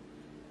 So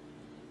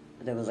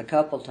there was a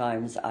couple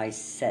times I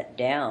sat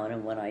down,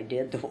 and when I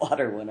did, the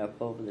water went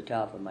up over the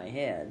top of my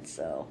head.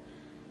 So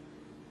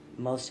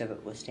most of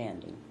it was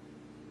standing,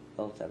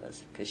 both of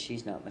us, because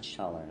she's not much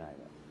taller than I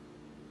was.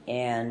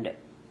 And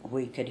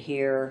we could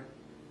hear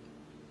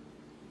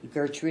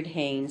Gertrude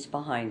Haynes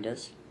behind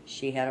us.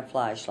 She had a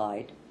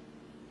flashlight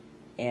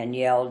and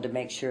yelled to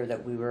make sure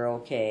that we were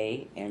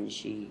okay, and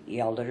she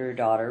yelled at her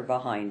daughter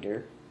behind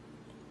her,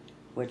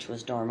 which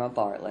was Norma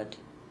Bartlett.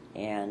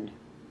 And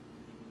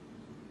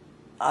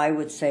I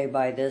would say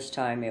by this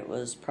time it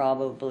was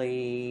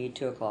probably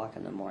 2 o'clock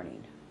in the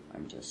morning.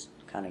 I'm just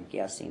kind of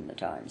guessing the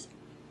times.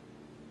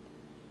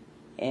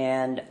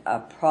 And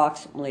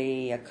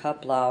approximately a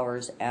couple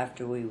hours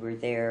after we were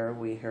there,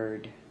 we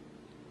heard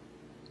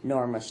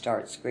Norma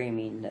start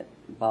screaming that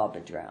Bob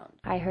had drowned.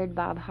 I heard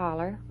Bob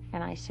holler,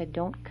 and I said,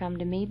 "Don't come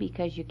to me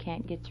because you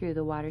can't get through.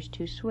 The water's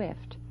too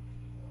swift."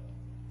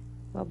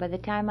 Well, by the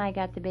time I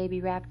got the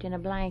baby wrapped in a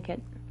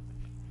blanket,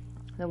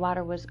 the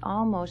water was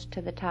almost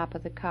to the top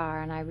of the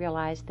car, and I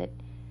realized that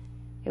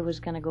it was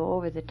going to go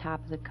over the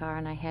top of the car,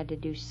 and I had to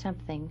do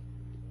something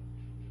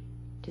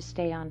to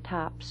stay on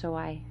top. So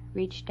I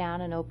reached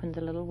down and opened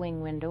the little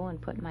wing window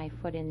and put my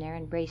foot in there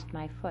and braced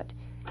my foot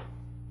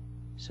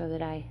so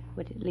that I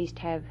would at least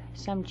have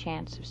some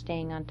chance of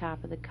staying on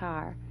top of the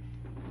car.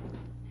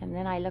 And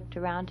then I looked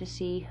around to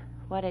see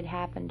what had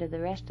happened to the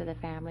rest of the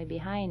family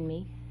behind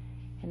me,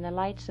 and the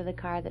lights of the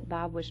car that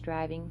Bob was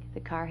driving,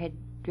 the car had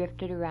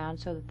drifted around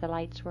so that the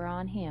lights were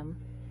on him,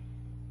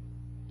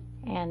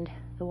 and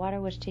the water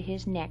was to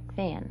his neck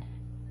then.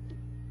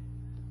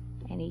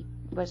 And he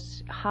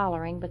was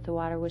hollering, but the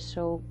water was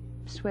so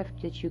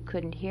swift that you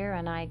couldn't hear,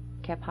 and I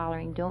kept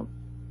hollering, "Don't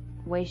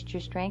waste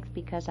your strength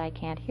because I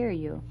can't hear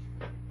you."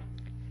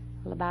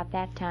 Well, about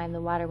that time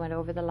the water went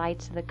over the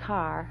lights of the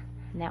car,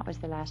 and that was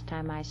the last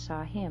time I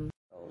saw him.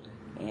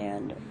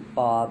 And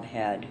Bob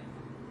had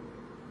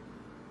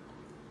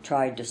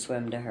tried to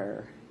swim to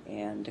her,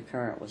 and the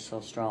current was so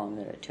strong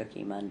that it took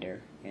him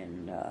under,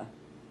 and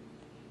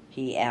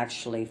he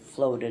actually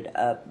floated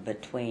up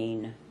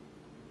between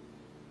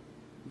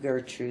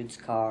Gertrude's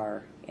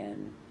car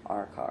and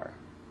our car.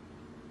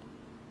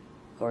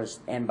 Of course,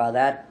 and by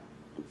that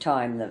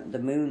time the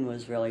moon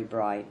was really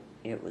bright.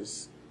 It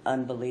was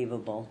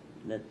unbelievable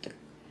that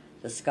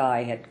the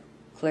sky had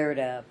cleared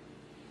up.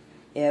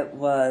 It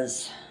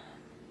was,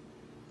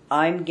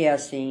 I'm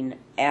guessing,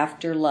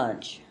 after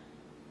lunch.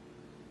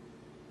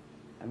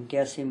 I'm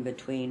guessing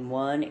between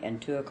 1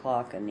 and 2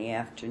 o'clock in the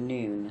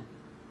afternoon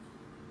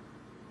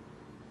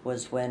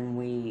was when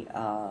we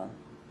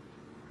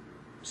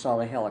saw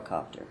the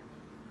helicopter.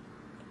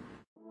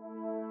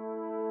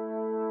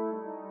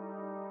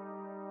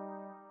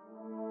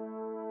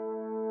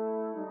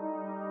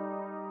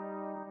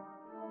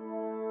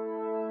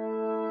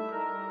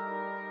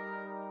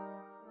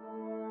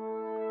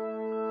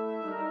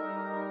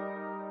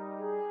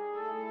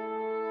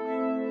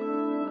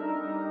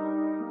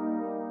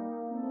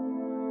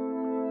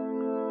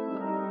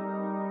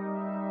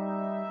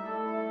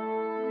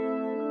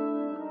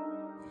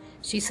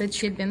 She said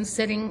she had been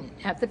sitting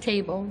at the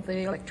table, the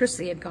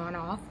electricity had gone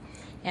off,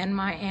 and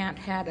my aunt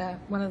had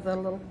one of the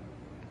little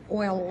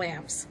oil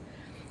lamps,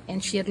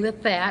 and she had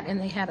lit that, and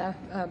they had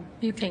a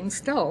butane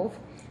stove,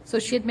 so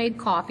she had made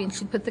coffee and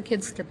she'd put the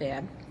kids to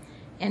bed,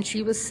 and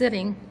she was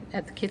sitting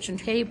at the kitchen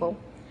table,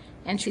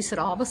 and she said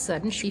all of a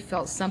sudden she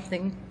felt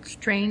something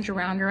strange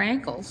around her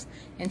ankles,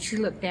 and she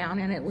looked down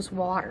and it was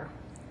water.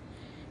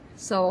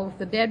 So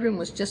the bedroom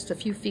was just a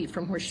few feet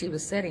from where she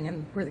was sitting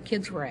and where the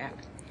kids were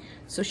at.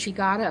 So she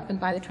got up, and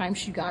by the time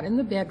she got in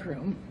the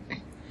bedroom,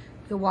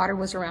 the water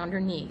was around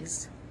her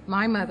knees.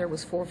 My mother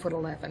was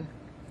 4'11",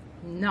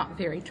 not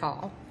very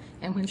tall,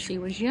 and when she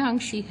was young,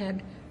 she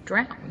had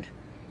drowned.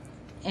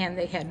 And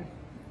they had,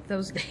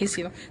 those days,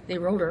 they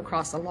rolled her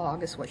across a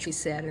log, is what she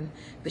said,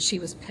 but she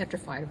was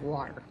petrified of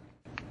water.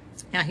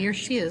 Now here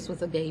she is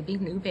with a baby,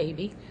 new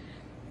baby,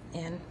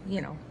 and,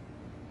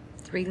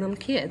 3 little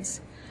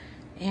kids.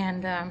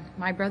 And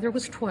my brother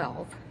was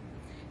 12.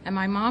 And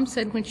my mom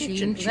said when she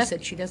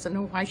said she doesn't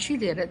know why she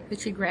did it, but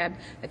she grabbed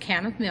a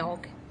can of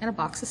milk and a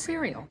box of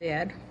cereal.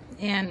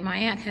 And my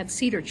aunt had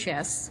cedar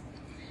chests,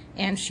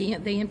 and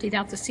they emptied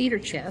out the cedar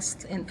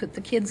chest and put the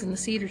kids in the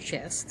cedar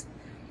chest,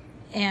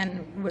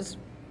 and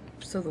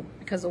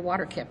because the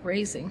water kept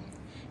raising.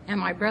 And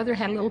my brother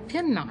had a little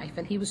penknife,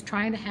 and he was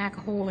trying to hack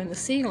a hole in the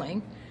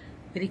ceiling,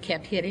 but he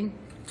kept hitting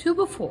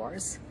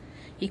 2x4s.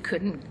 He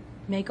couldn't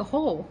make a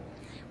hole.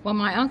 Well,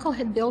 my uncle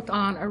had built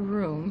on a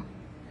room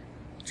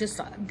just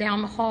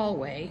down the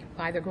hallway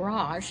by the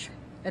garage,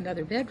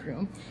 another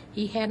bedroom,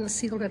 he hadn't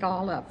sealed it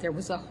all up. There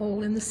was a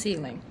hole in the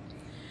ceiling.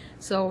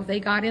 So they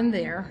got in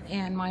there,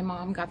 and my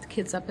mom got the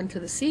kids up into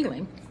the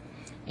ceiling,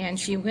 and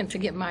she went to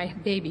get my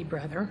baby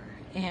brother,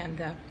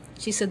 and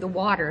she said the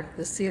water,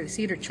 the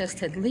cedar chest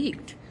had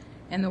leaked,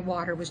 and the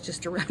water was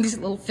just around his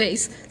little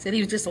face. Said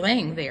he was just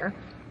laying there,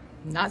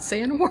 not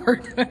saying a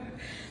word.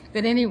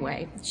 But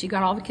anyway, she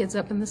got all the kids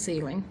up in the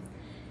ceiling,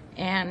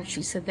 and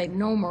she said they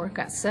no more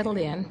got settled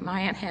in.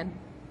 My aunt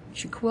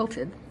she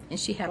quilted, and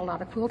she had a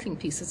lot of quilting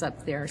pieces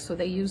up there, so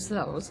they used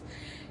those.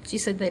 She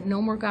said they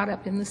no more got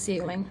up in the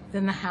ceiling,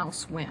 then the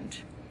house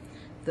went.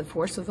 The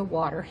force of the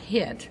water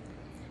hit,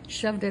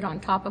 shoved it on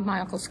top of my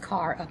uncle's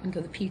car up into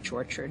the peach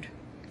orchard.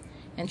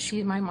 And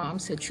my mom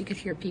said she could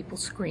hear people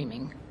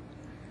screaming.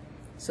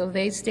 So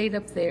they stayed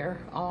up there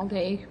all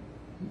day,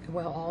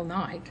 well, all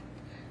night,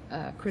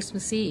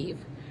 Christmas Eve.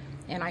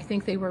 And I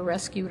think they were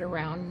rescued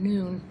around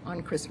noon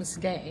on Christmas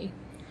Day.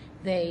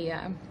 They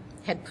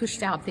had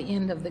pushed out the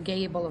end of the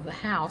gable of the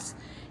house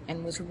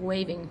and was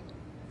waving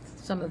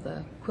some of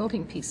the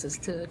quilting pieces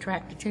to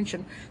attract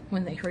attention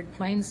when they heard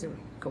planes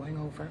going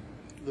over.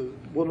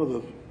 One of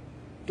the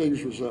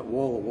things was that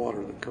wall of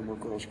water that come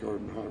across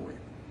Garden Highway.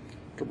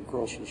 Come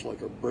across was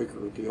like a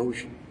breaker at the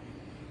ocean.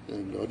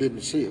 And I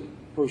didn't see it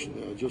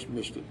personally, I just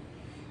missed it.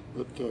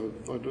 But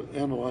I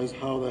analyzed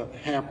how that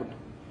happened.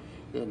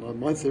 And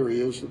my theory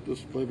is that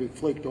this levee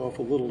flaked off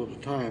a little at a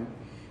time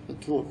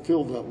until it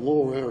filled that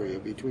lower area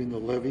between the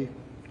levee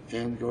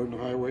and Garden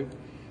Highway.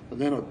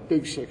 And then a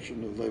big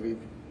section of levee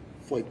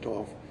flaked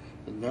off.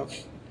 And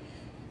that's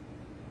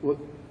what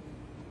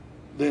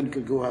then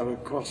could go out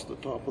across the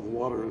top of the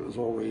water that was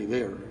already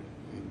there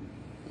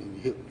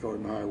and hit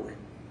Garden Highway,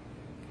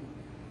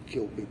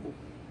 kill people.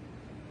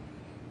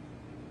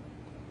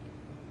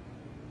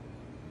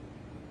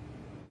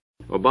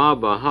 Well,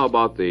 Bob, how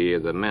about the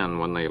men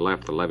when they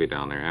left the levee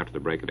down there after the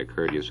break had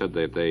occurred? You said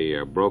that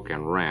they broke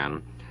and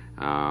ran.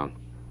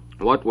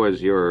 What were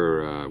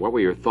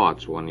your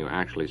thoughts when you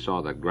actually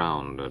saw the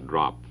ground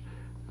drop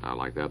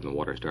like that and the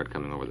water start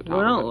coming over the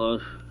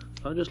top?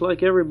 Well, just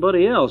like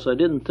everybody else, I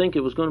didn't think it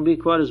was going to be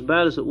quite as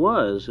bad as it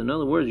was. In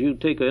other words, you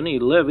take any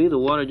levee, the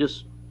water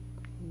just,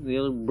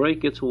 the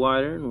break gets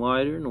wider and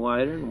wider and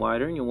wider and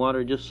wider, and your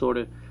water just sort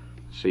of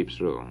seeps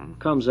through,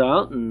 comes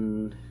out.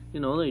 And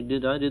you know, I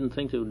didn't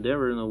think there would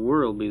ever in the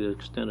world be the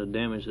extent of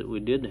damage that we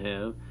did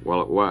have.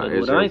 Well, what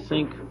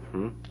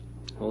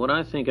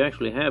I think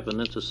actually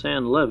happened, it's a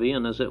sand levee,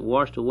 and as it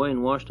washed away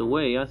and washed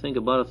away, I think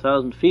about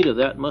 1,000 feet of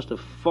that must have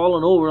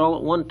fallen over all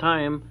at one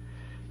time,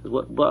 is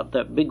what brought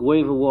that big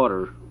wave of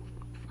water.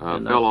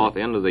 Fell off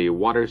into the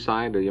water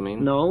side, do you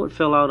mean? No, it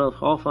fell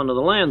off onto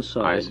the land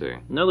side. I see.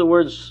 In other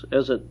words,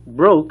 as it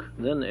broke,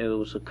 then it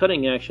was a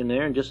cutting action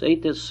there and just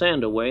ate this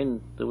sand away, and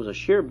there was a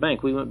sheer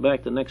bank. We went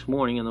back the next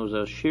morning, and there was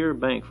a sheer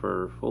bank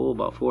for,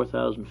 about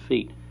 4,000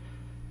 feet.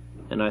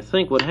 And I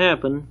think what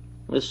happened,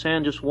 this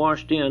sand just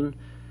washed in,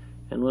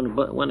 and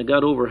when it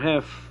got over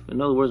half,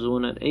 in other words,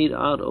 when it ate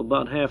out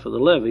about half of the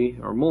levee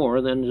or more,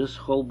 then just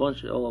a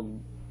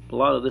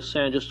lot of this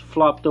sand just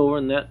flopped over,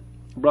 and that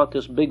brought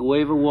this big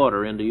wave of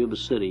water into Yuba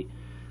City.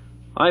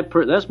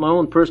 That's my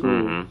own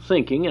personal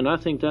thinking, and I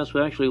think that's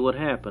actually what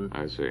happened.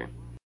 I see.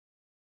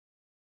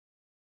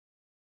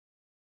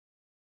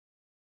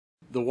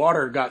 The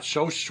water got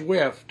so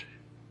swift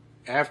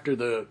after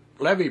the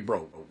levee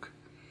broke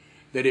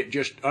that it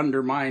just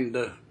undermined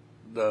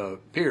the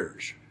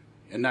piers.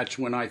 And that's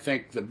when I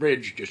think the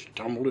bridge just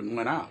tumbled and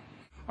went out.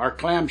 Our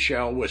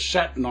clamshell was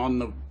setting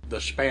on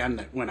the span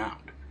that went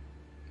out.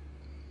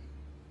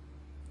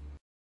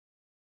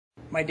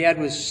 My dad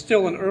was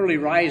still an early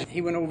riser.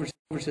 He went over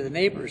to the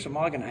neighbors, the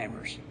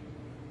Moggenheimers,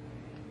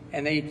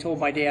 and they told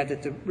my dad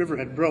that the river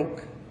had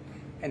broke,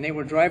 and they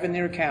were driving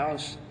their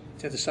cows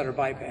to the Sutter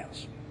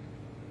bypass,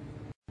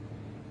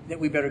 that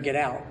we better get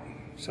out.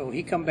 So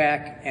he come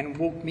back and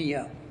woke me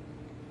up.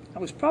 I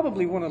was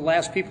probably one of the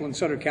last people in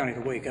Sutter County to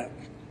wake up,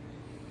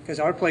 because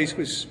our place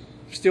was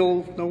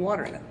still no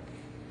water in it.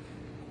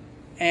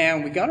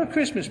 And we got our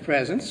Christmas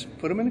presents,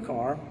 put them in the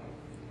car,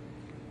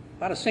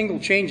 about a single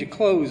change of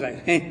clothes, I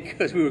think,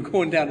 because we were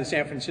going down to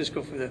San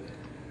Francisco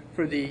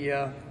for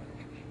the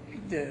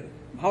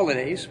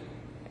holidays.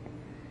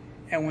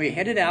 And we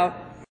headed out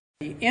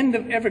the end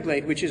of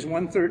Everglade, which is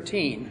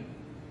 113.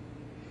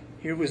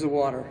 Here was the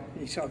water.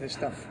 You saw this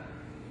stuff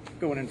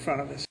going in front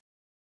of us.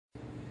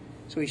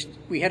 So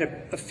we had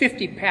a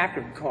 50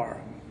 Packard car,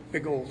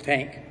 big old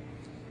tank.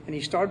 And he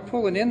started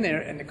pulling in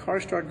there, and the car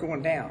started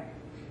going down.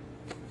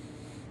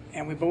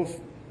 And we both,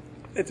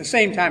 at the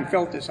same time,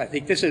 felt this. I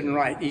think this isn't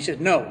right. He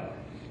said, no.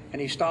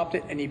 And he stopped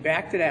it, and he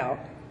backed it out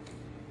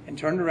and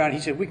turned around. He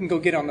said, we can go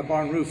get on the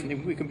barn roof,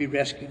 and we can be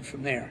rescued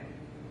from there.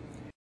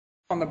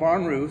 On the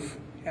barn roof,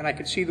 and I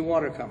could see the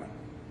water coming.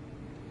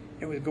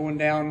 It was going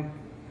down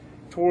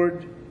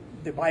toward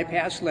the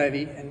bypass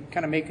levee and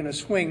kind of making a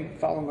swing,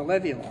 following the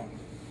levee along.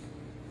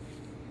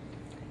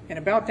 And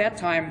about that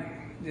time,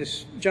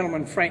 this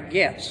gentleman, Frank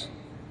Getz,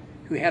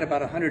 who had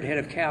about 100 head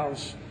of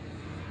cows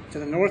to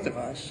the north of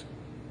us,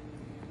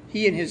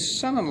 he and his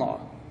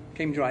son-in-law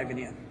came driving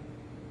in.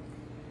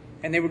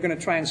 And they were going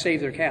to try and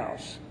save their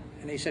cows.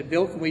 And they said,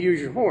 Bill, can we use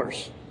your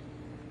horse?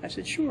 I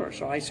said, sure.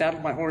 So I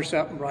saddled my horse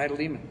up and bridled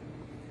him.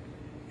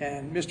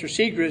 And Mr.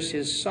 Segrist,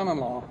 his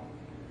son-in-law,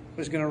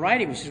 was going to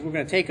ride him. He says, we're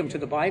going to take him to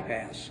the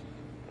bypass.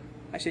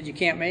 I said, you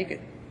can't make it.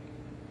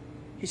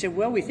 He said,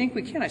 well, we think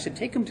we can. I said,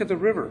 take him to the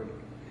river.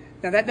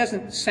 Now, that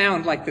doesn't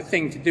sound like the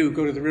thing to do,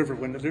 go to the river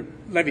when the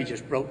levee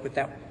just broke, but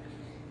that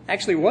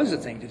actually was the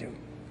thing to do.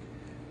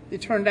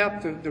 It turned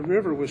out the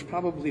river was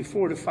probably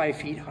 4 to 5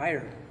 feet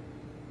higher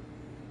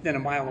than a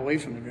mile away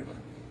from the river.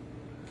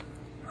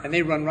 And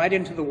they run right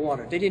into the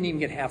water. They didn't even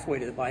get halfway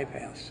to the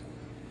bypass.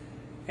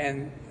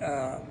 And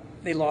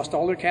they lost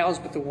all their cows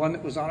but the one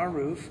that was on our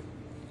roof.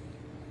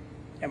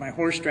 And my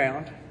horse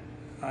drowned.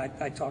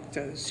 I talked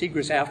to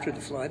Segrist after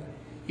the flood.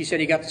 He said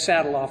he got the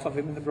saddle off of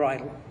him and the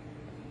bridle.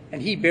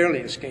 And he barely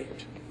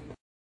escaped.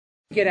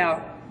 Get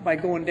out by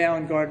going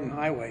down Garden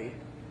Highway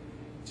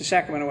to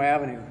Sacramento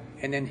Avenue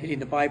and then hitting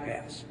the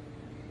bypass.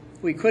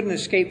 We couldn't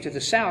escape to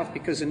the south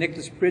because the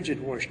Nicholas Bridge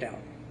had washed out.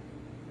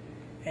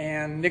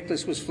 And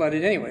Nicholas was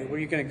flooded anyway. Where are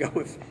you going to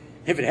go if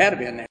it had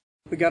been there?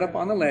 We got up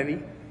on the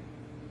levee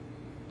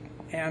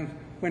and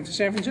went to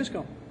San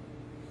Francisco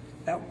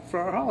out for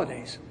our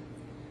holidays.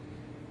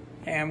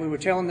 And we were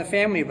telling the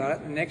family about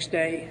it. The next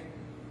day,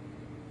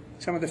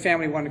 some of the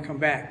family wanted to come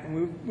back.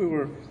 And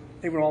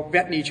they were all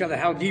betting each other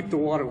how deep the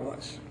water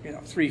was,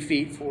 3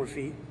 feet, 4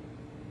 feet.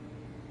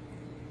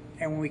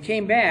 And when we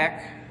came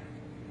back,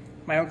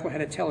 my uncle had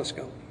a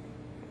telescope.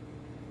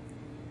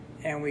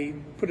 And we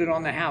put it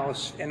on the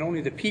house, and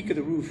only the peak of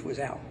the roof was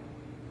out.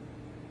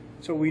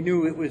 So we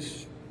knew it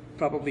was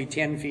probably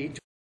 10 feet.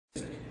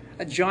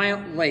 A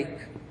giant lake.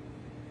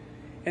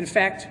 In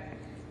fact,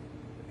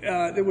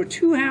 there were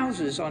 2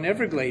 houses on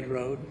Everglade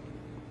Road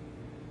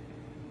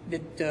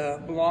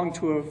that belonged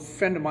to a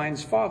friend of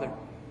mine's father.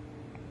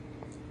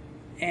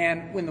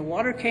 And when the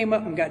water came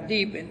up and got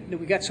deep, and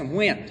we got some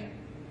wind,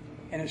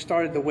 and it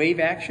started the wave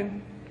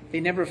action, they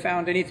never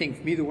found anything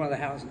from either one of the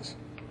houses.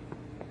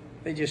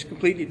 They just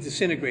completely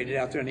disintegrated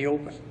out there in the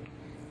open.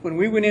 When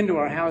we went into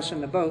our house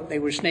in the boat, they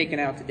were snaking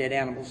out the dead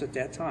animals at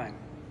that time.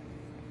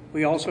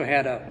 We also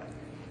had a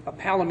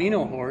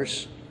Palomino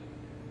horse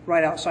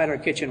right outside our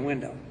kitchen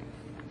window,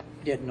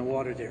 dead in the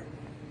water there.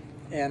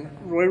 And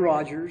Roy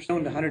Rogers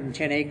owned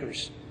 110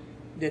 acres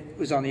that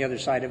was on the other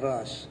side of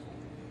us.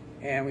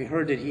 And we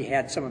heard that he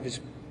had some of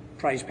his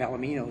prize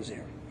Palominos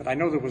there. But I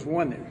know there was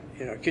one there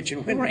in our kitchen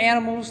window. There were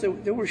animals,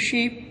 there were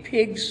sheep,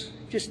 pigs,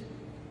 just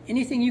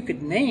anything you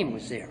could name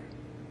was there.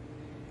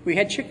 We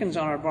had chickens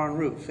on our barn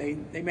roof.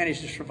 They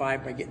managed to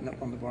survive by getting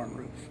up on the barn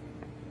roof.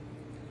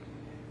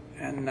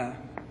 And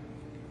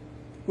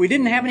we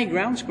didn't have any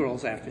ground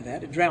squirrels after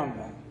that. It drowned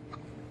one.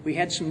 We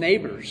had some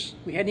neighbors.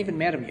 We hadn't even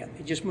met them yet.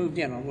 They just moved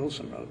in on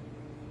Wilson Road.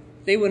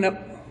 They went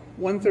up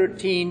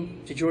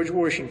 113 to George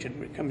Washington,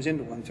 where it comes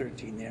into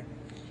 113 there.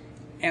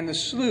 And the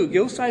slough,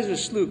 Gil-Sizer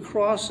Slough,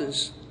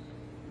 crosses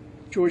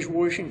George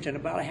Washington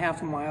about a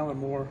half a mile or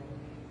more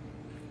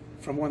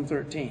from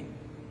 113.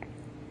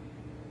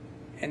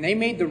 And they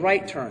made the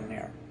right turn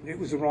there. It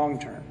was the wrong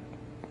turn.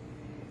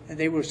 And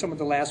they were some of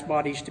the last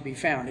bodies to be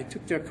found. They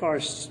took their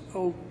cars,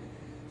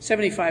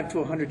 75 to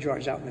 100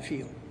 yards out in the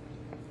field.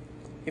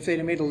 If they'd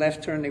have made a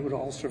left turn, they would have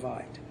all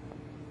survived.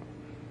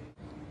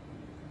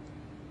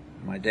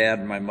 My dad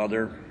and my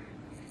mother,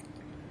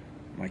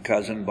 my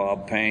cousin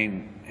Bob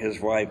Payne, his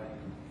wife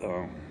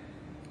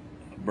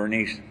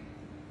Bernice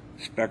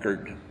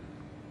Speckert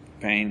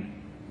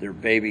Payne, their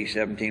baby,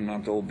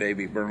 17-month-old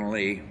baby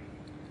Bernalee,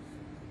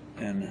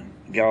 and a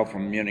gal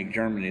from Munich,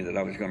 Germany that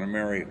I was going to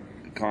marry,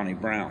 Connie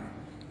Brown.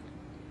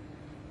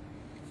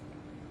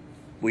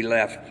 We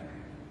left,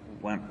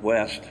 went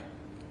west,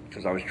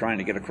 because I was trying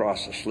to get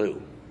across the slough.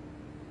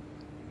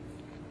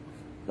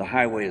 The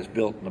highway is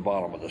built in the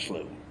bottom of the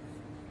slough.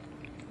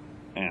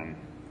 And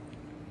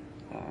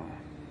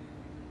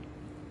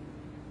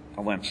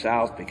I went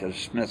south because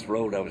Smith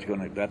Road,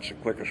 that's the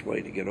quickest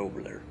way to get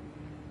over there.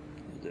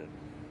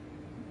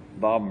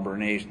 Bob and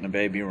Bernice and the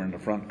baby were in the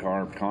front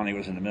car. Connie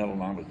was in the middle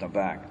and I was in the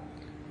back.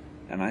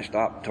 And I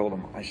stopped and told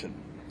them, I said,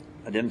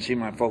 I didn't see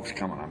my folks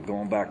coming. I'm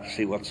going back to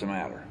see what's the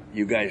matter.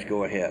 You guys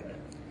go ahead.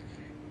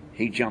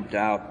 He jumped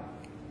out.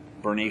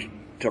 Bernice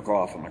took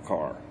off in the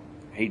car.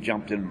 He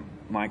jumped in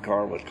my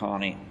car with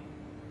Connie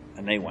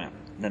and they went.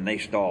 Then they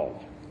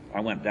stalled. I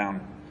went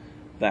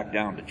back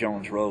down to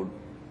Jones Road,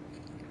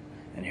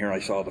 and here I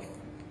saw the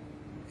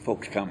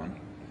folks coming.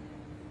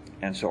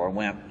 And so I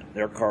went,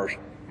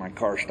 my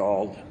car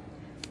stalled.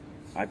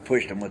 I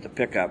pushed them with the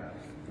pickup,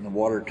 and the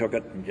water took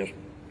it and just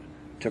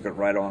took it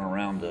right on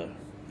around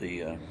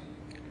the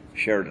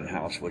Sheridan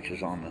House, which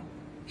is on the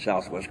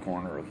southwest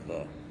corner of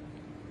the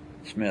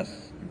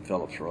Smith and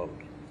Phillips Road.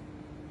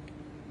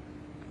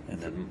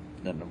 And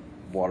then the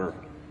water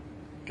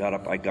got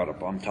up, I got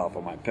up on top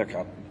of my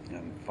pickup,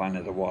 and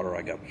finally the water,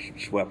 I got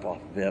swept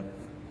off of it,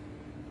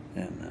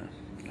 and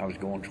I was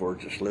going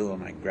towards the slough,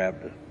 and I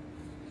grabbed a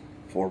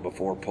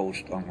 4x4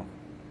 post on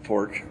the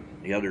porch.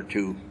 The other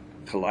two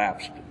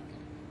collapsed,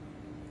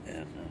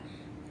 and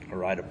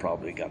or I'd have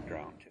probably got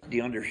drowned. The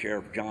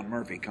undersheriff, John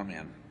Murphy, come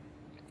in,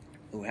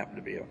 who happened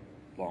to be a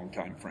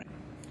longtime friend.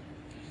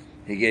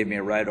 He gave me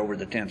a ride over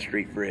the 10th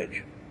Street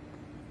Bridge.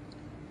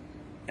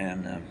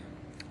 And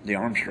the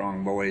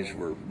Armstrong boys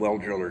were well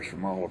drillers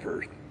from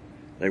Olivehurst.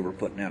 They were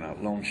putting in a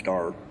Lone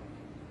Star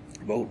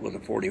boat with a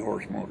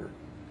 40-horse motor.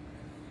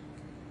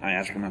 I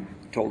asked him,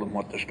 told him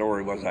what the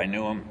story was. I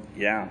knew him.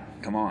 Yeah,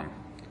 come on.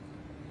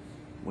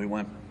 We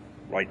went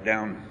right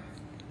down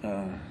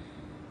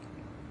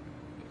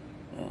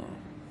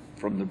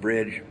from the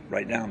bridge,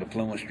 right down to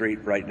Plymouth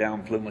Street, right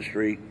down Plymouth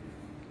Street,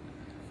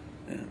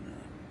 and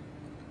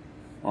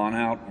on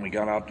out. And we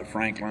got out to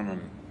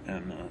Franklin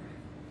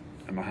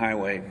and the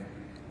highway,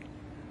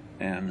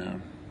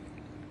 and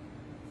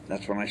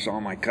that's when I saw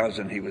my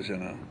cousin. He was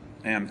in a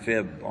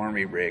amphib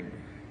army rig,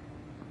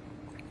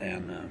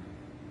 and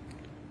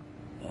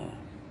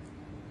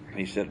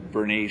he said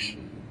Bernice,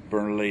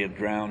 Burnley had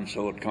drowned,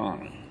 so had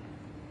Con.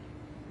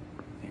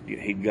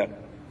 He got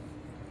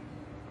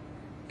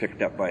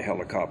picked up by a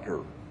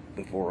helicopter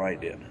before I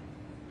did,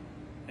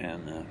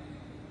 and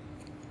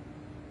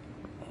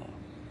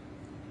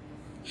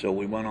so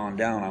we went on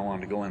down. I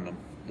wanted to go in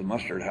the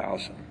mustard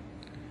house, and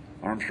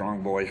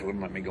Armstrong boys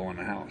wouldn't let me go in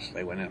the house.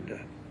 They went in to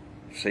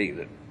see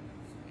that,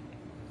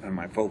 and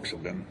my folks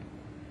have been,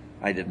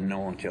 I didn't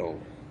know until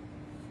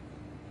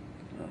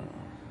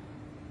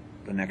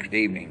the next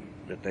evening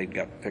that they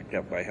got picked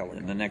up by helicopter.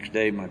 And the next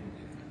day, my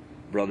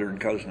brother and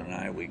cousin and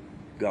I, we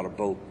got a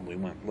boat and we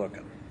went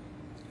looking.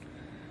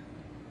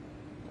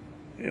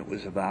 It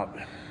was about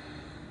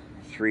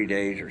 3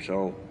 days or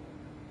so,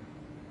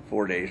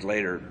 4 days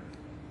later,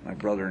 my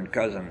brother and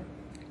cousin,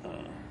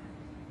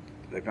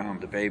 they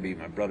found the baby.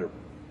 My brother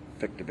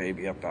picked the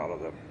baby up out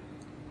of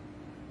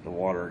the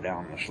water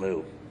down the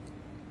slough.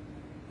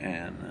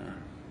 And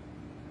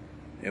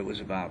it was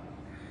about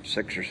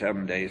 6 or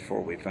 7 days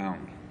before we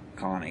found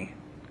Connie.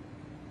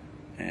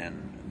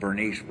 And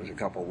Bernice was a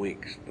couple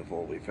weeks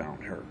before we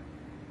found her.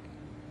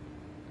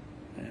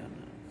 And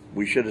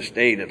we should have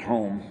stayed at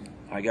home.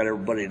 I got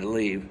everybody to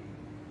leave.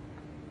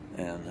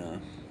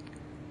 And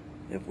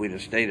if we'd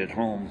have stayed at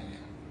home,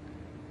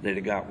 they'd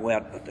have got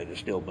wet, but they'd have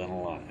still been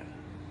alive.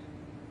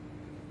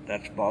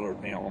 That's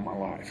bothered me all my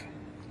life.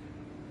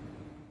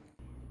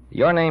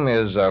 Your name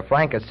is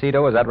Frank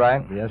Aceto, is that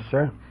right? Yes,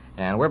 sir.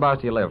 And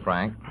whereabouts do you live,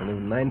 Frank? I live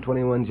in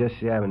 921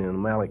 Jesse Avenue on the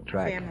Malik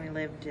Track. Family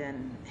lived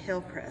in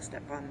Hillcrest,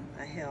 up on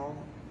a hill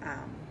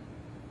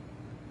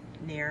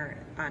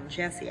on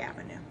Jesse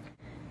Avenue.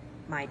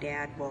 My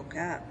dad woke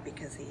up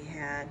because he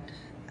had,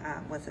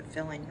 wasn't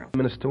feeling real.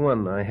 Minutes to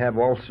 1, I have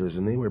ulcers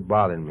and they were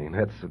bothering me.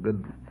 That's a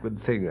good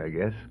thing, I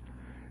guess.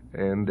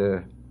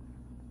 And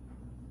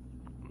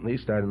they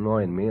started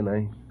annoying me, and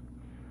I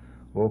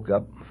woke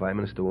up 5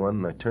 minutes to 1,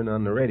 and I turned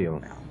on the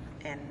radio.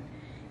 And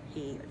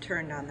he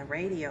turned on the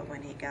radio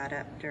when he got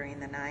up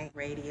during the night.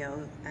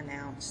 Radio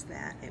announced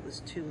that it was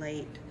too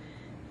late,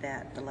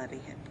 that the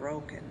levee had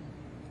broken.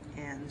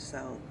 And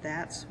so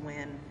that's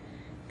when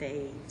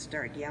they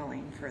started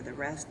yelling for the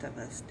rest of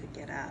us to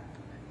get up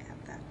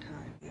at that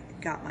time.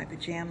 Got my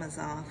pajamas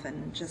off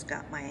and just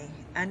got my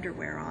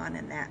underwear on,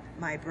 and that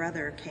my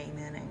brother came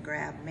in and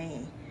grabbed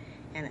me.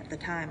 And at the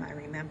time, I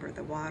remember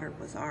the water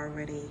was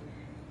already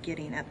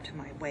getting up to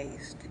my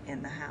waist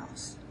in the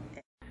house.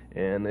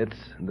 And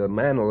the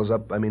mantle is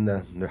up, I mean,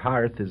 the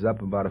hearth is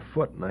up about a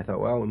foot, and I thought,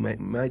 well, we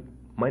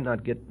might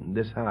not get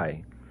this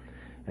high.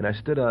 And I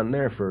stood on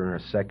there for a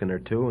second or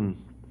two,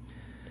 and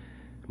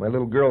my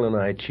little girl and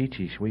I,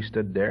 Chi-Chi, we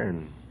stood there,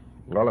 and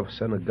all of a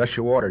sudden a gush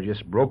of water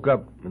just broke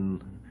up,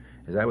 and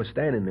as I was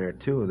standing there,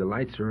 too, the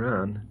lights were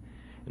on,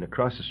 and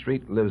across the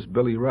street lives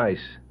Billy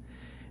Rice,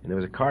 and there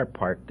was a car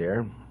parked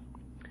there,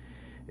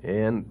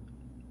 and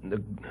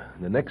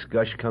the next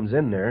gush comes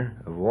in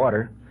there of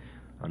water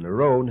on the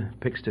road,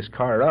 picks this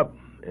car up,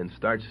 and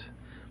starts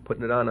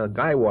putting it on a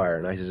guy wire.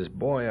 And I says,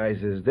 boy,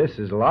 this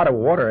is a lot of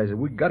water. I said,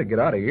 we got to get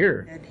out of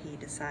here. And he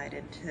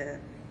decided to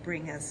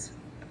bring us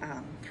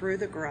through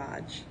the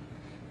garage,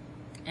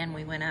 and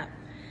we went up.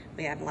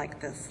 We had like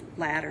this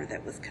ladder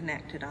that was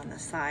connected on the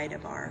side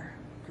of our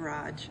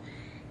garage,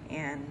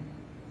 and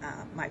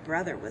my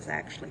brother was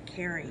actually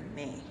carrying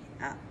me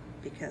up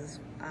because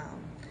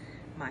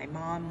my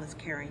mom was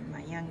carrying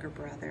my younger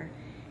brother,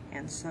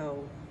 and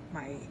so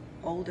my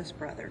oldest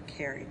brother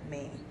carried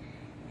me.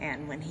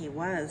 And when he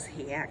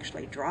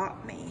actually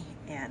dropped me,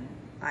 and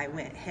I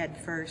went head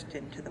first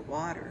into the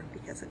water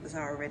because it was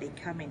already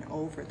coming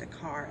over the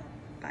car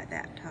by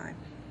that time.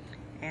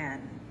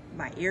 And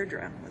my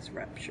eardrum was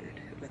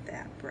ruptured with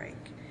that break.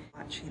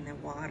 Watching the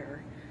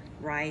water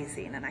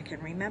rising, and I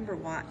can remember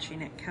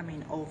watching it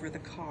coming over the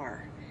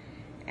car.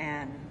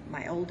 And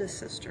my oldest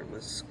sister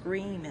was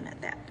screaming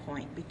at that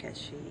point because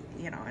she,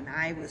 and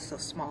I was so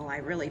small, I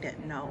really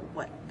didn't know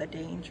what the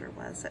danger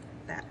was at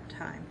that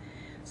time.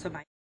 So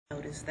my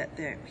noticed that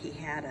he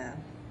had a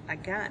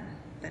gun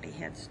that he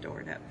had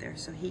stored up there,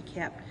 so he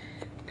kept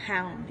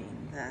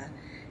pounding the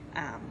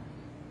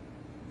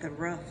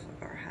roof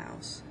of our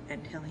house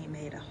until he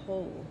made a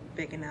hole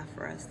big enough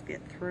for us to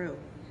get through.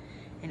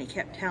 And he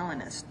kept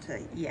telling us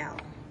to yell,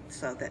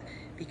 so that,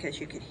 because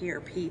you could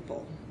hear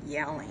people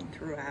yelling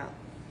throughout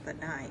the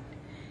night.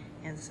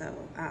 And so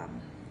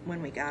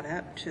when we got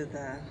up to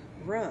the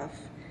roof,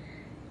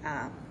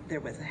 there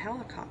was a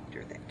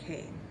helicopter that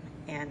came,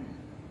 and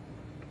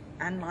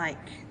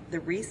unlike the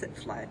recent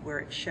flood where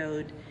it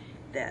showed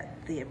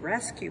that the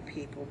rescue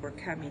people were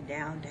coming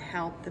down to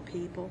help the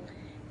people,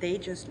 they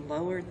just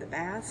lowered the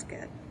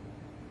basket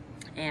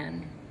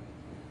and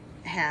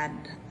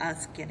had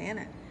us get in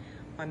it.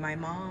 When my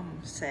mom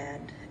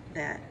said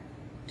that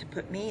to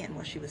put me in,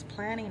 well, she was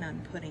planning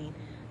on putting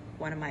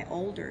one of my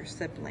older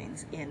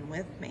siblings in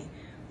with me.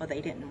 Well,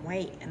 they didn't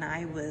wait, and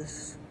I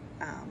was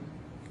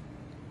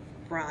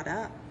brought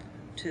up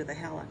to the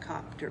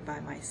helicopter by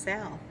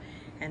myself.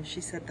 And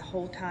she said the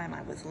whole time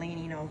I was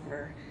leaning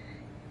over,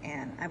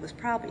 and I was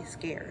probably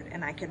scared.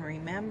 And I can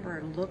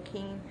remember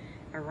looking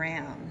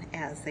around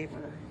as they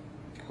were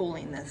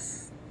pulling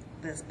this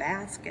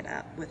basket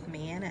up with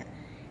me in it,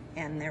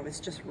 and there was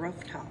just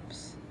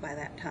rooftops by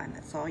that time.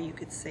 That's all you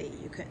could see.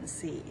 You couldn't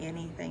see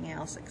anything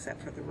else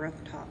except for the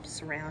rooftops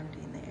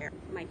surrounding the area.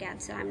 My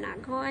dad said, I'm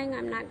not going,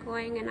 and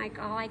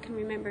all I can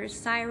remember is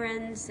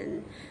sirens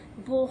and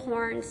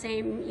bullhorns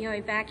saying, you know,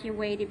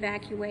 evacuate,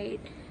 evacuate.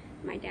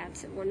 My dad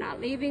said, we're not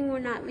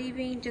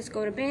leaving, just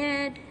go to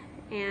bed.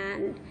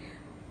 And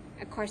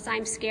of course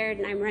I'm scared,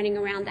 and I'm running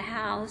around the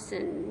house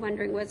and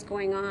wondering what's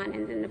going on.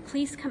 And then the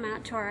police come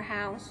out to our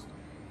house,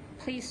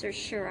 police or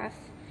sheriff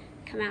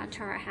come out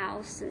to our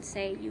house and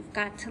say, you've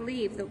got to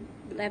leave, the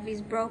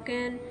levee's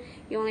broken,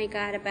 you only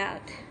got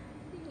about,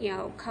 you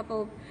know, a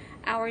couple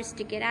hours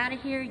to get out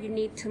of here, you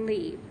need to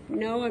leave.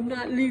 No, I'm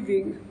not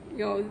leaving. You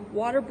know,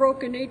 water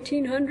broke in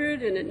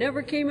 1800 and it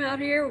never came out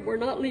here, we're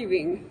not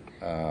leaving.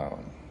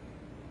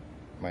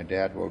 My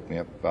dad woke me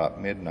up about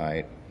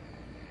midnight,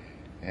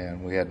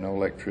 and we had no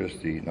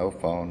electricity, no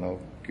phone, no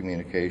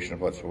communication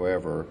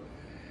whatsoever.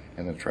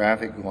 And the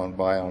traffic going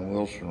by on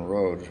Wilson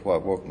Road is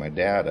what woke my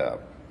dad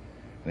up.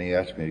 And he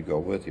asked me to go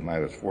with him. I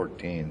was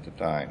 14 at the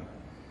time.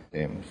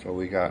 So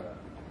we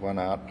went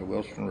out to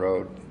Wilson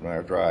Road on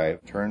our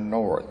drive, turned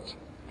north,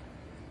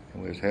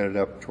 and we was headed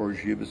up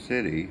towards Yuba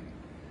City.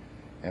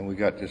 And we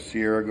got to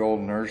Sierra Gold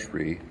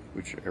Nursery,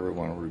 which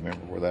everyone will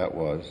remember where that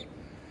was.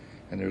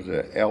 And there's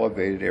an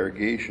elevated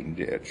irrigation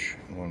ditch.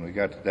 And when we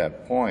got to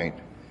that point,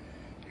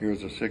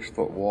 here's a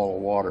 6-foot wall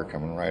of water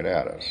coming right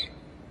at us.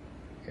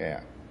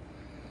 Yeah.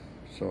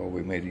 So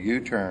we made a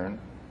U-turn,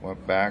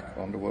 went back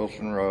onto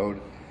Wilson Road,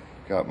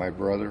 got my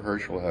brother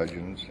Herschel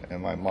Hudgens and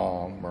my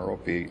mom, Merle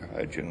P.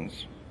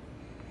 Hudgens.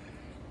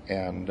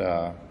 And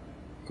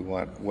we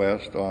went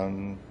west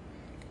on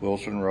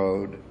Wilson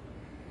Road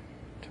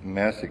to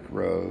Messick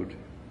Road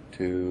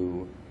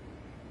to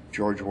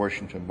George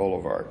Washington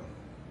Boulevard.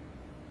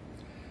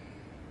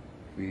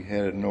 We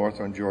headed north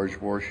on George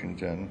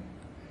Washington,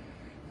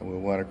 and we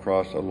went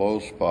across a low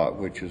spot,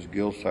 which is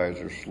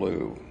Gilsizer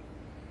Slough.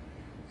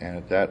 And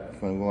at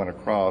that, when we went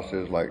across, it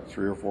was like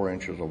 3 or 4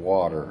 inches of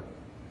water.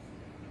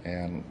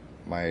 And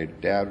my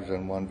dad was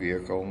in one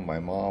vehicle, my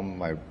mom,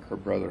 her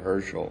brother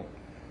Herschel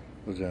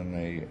was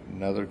in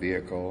another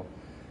vehicle,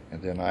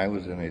 and then I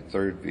was in a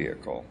third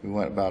vehicle. We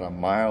went about 1.5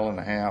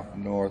 miles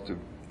north of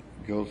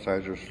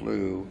Gilsizer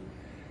Slough.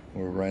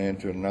 We ran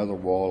into another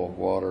wall of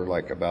water,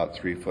 like about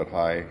 3 foot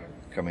high,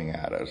 coming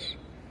at us.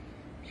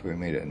 So we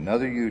made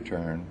another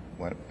U-turn,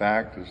 went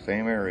back to the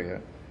same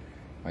area.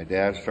 My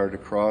dad started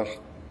to cross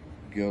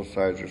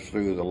Gilsizer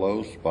Slough, the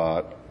low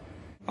spot.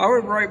 I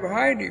was right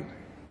behind him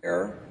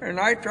there, and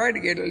I tried to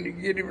get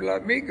him to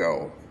let me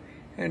go.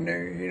 And,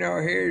 you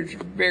know, he's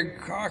a big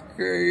cock.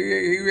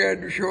 He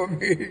had to show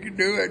me he could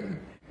do it.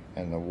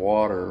 And the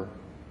water,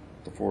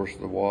 the force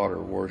of the water,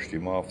 washed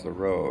him off the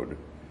road.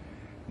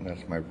 And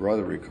that's my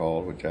brother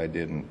recalled, which I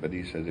didn't, but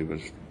he said it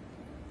was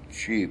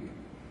sheep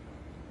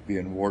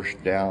being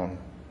washed down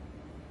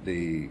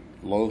the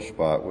low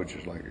spot, which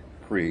is like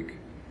a creek,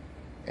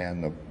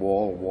 and the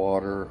wall of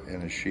water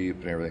and the sheep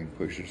and everything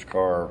pushed his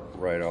car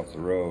right off the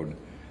road.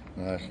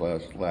 And that's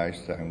the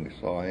last time we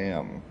saw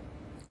him.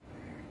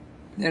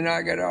 Then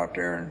I got out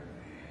there and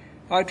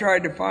I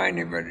tried to find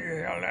him, but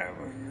that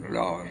was a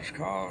lost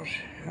cause.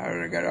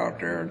 I got out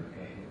there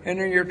and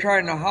then you're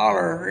trying to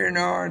holler, you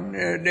know, and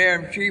the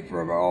damn sheep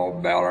were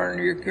all bellowing.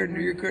 You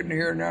couldn't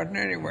hear nothing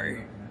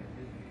anyway.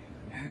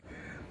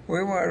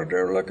 We went out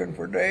there looking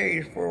for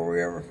days before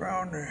we ever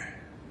found her.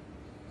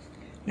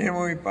 Then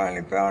when we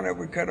finally found it,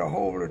 we cut a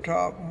hole at the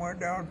top and went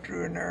down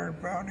through in there and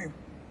found him.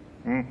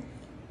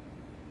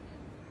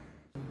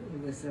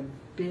 It was a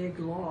big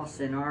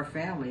loss in our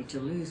family to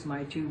lose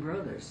my 2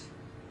 brothers.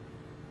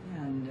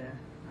 And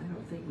I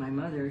don't think my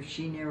mother,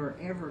 she never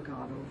ever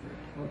got over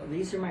it. Well,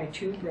 these are my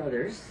 2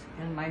 brothers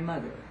and my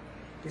mother.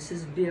 This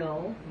is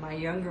Bill, my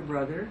younger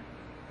brother,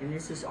 and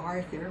this is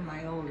Arthur,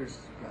 my oldest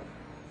brother.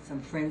 Some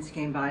friends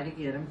came by to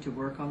get them to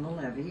work on the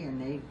levee,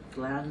 and they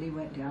gladly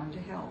went down to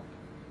help.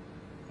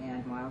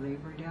 And while they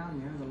were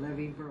down there, the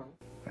levee broke.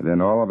 And then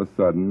all of a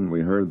sudden,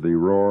 we heard the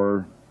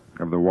roar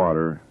of the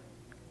water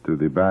to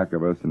the back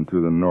of us and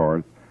to the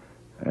north,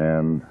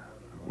 and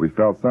we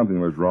felt something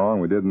was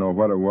wrong. We didn't know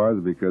what it was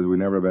because we'd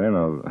never been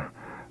in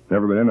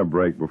never been in a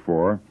break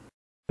before.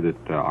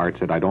 Art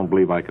said, "I don't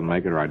believe I can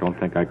make it," or "I don't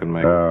think I can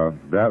make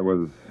it"? That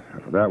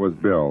was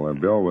Bill.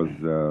 Bill was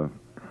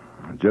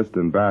just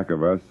in back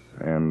of us,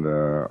 and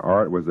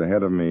Art was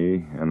ahead of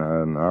me, and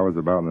I was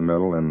about in the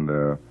middle.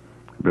 And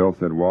Bill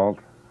said, "Walt,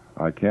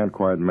 I can't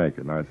quite make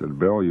it." And I said,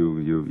 "Bill,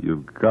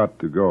 you've got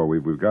to go.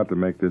 We've got to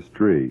make this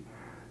tree."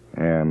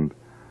 And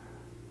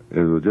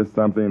it was just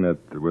something that,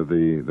 with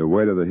the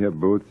weight of the hip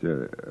boots,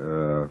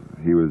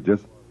 he was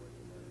just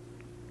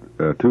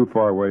too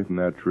far away from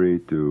that tree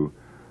to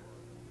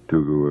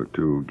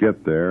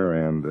get there.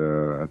 And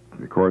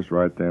of course,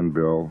 right then,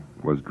 Bill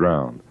was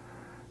drowned.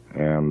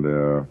 And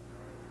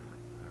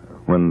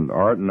when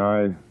Art and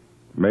I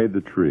made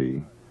the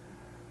tree,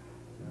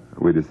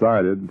 we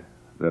decided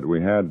that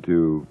we had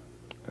to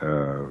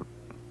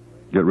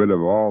get rid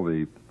of all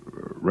the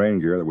rain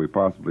gear that we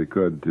possibly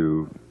could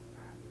to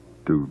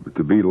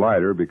be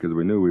lighter, because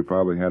we knew we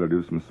probably had to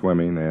do some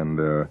swimming,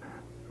 and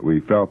we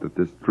felt that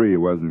this tree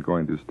wasn't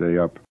going to stay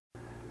up.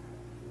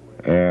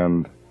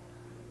 And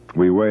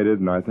we waited,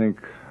 and I think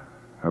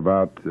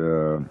about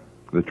the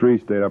tree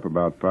stayed up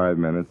about 5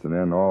 minutes, and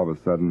then all of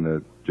a sudden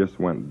it just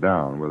went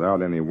down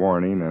without any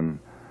warning. And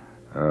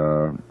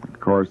of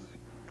course,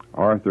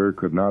 Arthur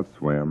could not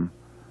swim,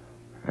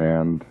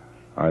 and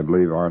I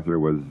believe Arthur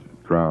was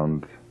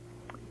drowned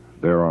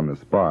there on the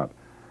spot.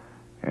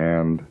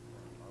 And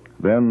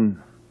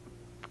then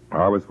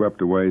I was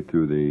swept away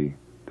to the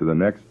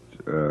next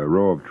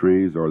row of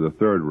trees, or the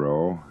third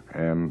row,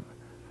 and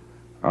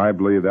I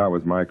believe that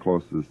was my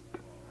closest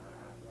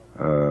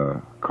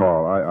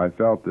call. I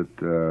felt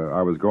that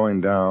I was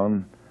going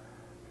down,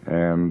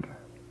 and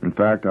in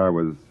fact I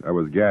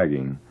was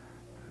gagging.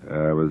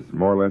 I was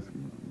more or less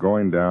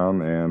going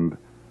down, and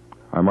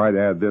I might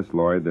add this,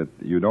 Lloyd, that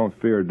you don't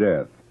fear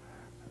death,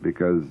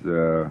 because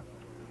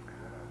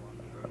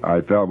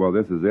I felt, well,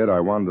 this is it. I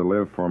wanted to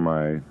live for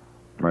my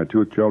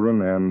 2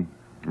 children and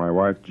my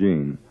wife,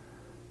 Jean.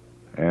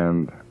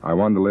 And I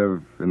wanted to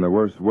live in the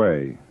worst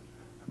way.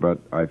 But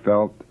I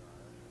felt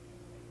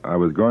I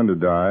was going to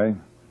die,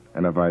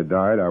 and if I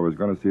died, I was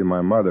going to see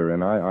my mother.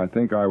 And I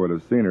think I would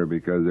have seen her,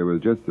 because it was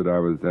just that I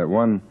was, that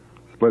one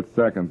split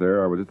second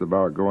there, I was just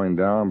about going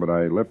down, but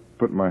I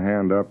put my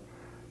hand up,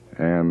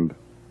 and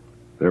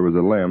there was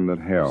a limb that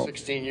held.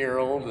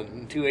 16-year-old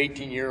and 2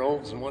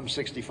 18-year-olds and one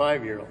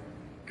 65-year-old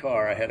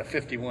car. I had a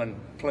 51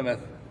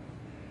 Plymouth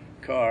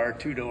car,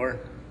 2-door,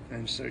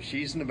 and so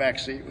she's in the back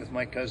seat with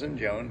my cousin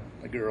Joan,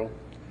 the girl,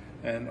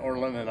 and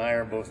Orlin and I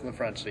are both in the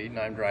front seat, and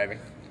I'm driving.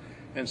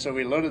 And so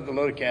we loaded the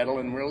load of cattle,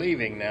 and we're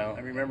leaving now.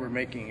 I remember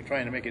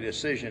trying to make a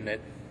decision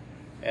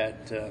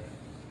at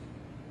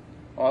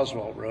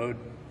Oswald Road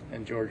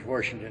and George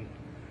Washington,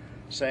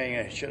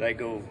 saying, should I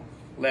go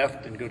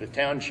left and go to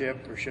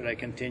Township, or should I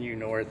continue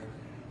north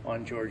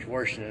on George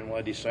Washington? Well,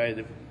 I decided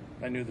if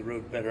I knew the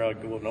road better,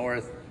 I'd go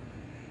north.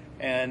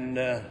 And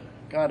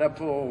got up,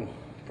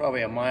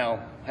 probably a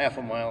mile, half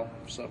a mile,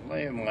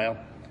 maybe a mile,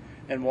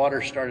 and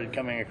water started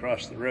coming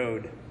across the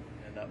road,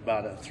 and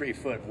about a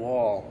 3-foot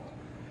wall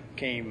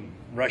came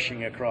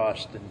rushing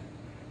across, and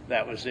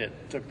that was it.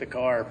 Took the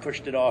car,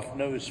 pushed it off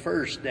nose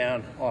first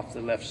down off the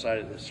left side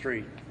of the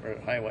street, or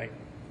highway.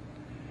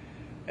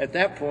 At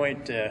that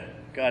point,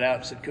 got out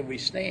and said, could we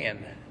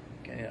stand?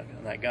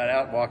 And I got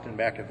out, walked in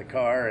back of the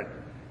car, and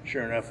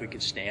sure enough, we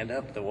could stand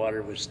up. The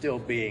water was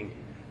still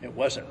it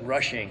wasn't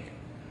rushing,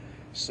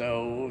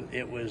 so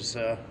it was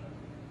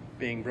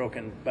being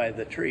broken by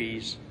the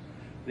trees,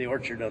 the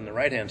orchard on the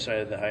right-hand side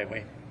of the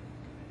highway,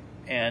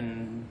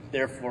 and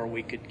therefore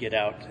we could get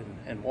out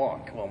and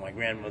walk. Well, my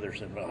grandmother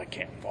said, well, I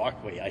can't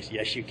walk. Well,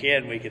 yes, you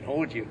can. We can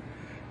hold you.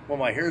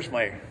 Well, here's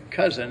my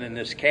cousin in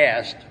this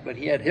cast, but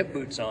he had hip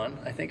boots on.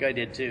 I think I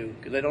did too,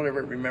 because I don't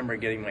ever remember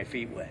getting my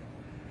feet wet.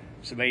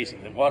 It's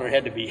amazing. The water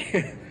had to be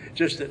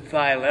just at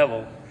thigh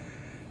level.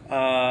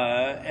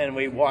 And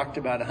we walked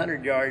about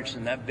 100 yards,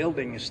 and that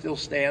building still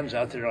stands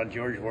out there on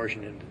George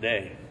Washington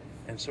today.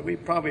 And so we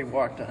probably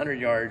walked 100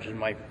 yards, and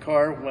my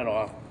car went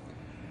off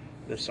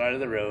the side of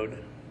the road.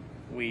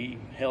 We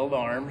held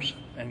arms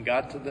and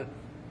got to the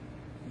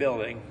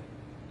building.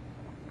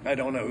 I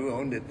don't know who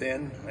owned it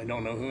then. I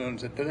don't know who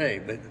owns it today,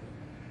 but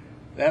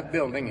that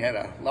building had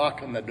a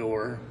lock on the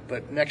door,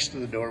 but next to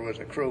the door was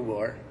a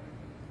crowbar,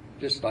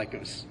 just like it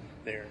was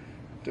there.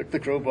 Took the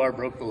crowbar,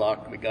 broke the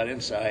lock, we got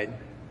inside,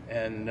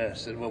 and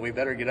said, well, we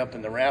better get up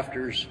in the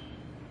rafters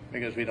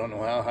because we don't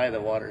know how high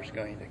the water is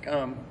going to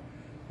come.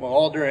 Well,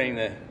 all during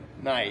the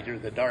night, or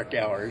the dark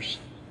hours,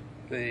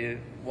 the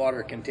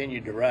water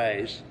continued to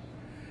rise,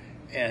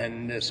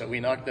 and so we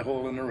knocked a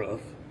hole in the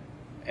roof,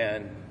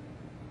 and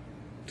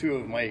 2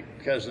 of my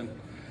cousin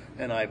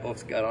and I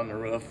both got on the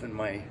roof, and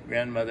my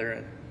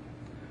grandmother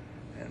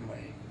and my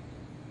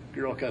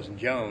girl cousin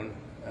Joan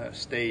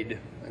stayed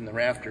in the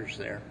rafters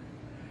there.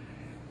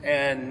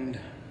 And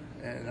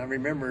I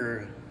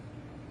remember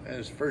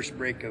as first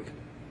break of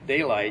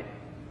daylight,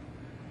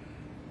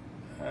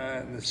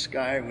 the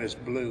sky was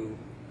blue.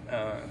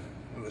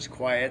 It was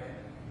quiet.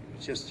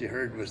 Just you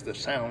heard was the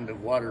sound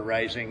of water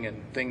rising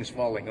and things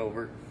falling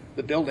over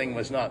the building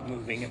was not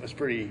moving. It was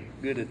pretty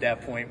good at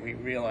that point. We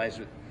realized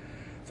that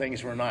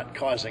things were not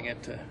causing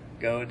it to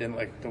go. It didn't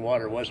like the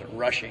water wasn't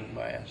rushing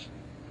by us.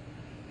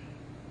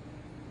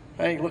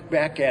 I look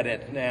back at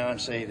it now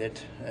and say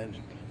that I'm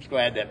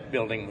glad that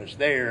building was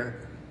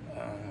there.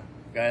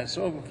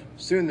 So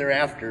soon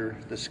thereafter,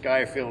 the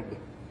sky filled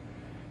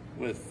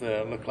with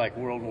looked like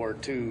World War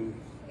II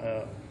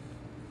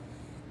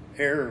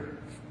air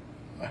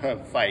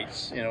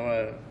fights.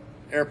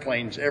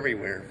 Airplanes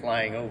everywhere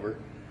flying over,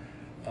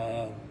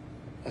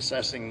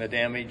 assessing the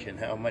damage and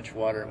how much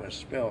water was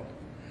spilled.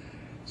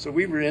 So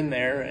we were in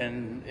there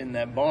and in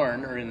that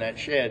barn or in that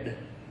shed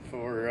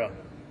for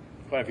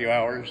quite a few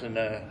hours, and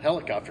a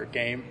helicopter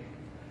came,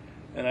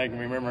 and I can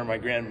remember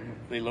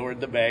they lowered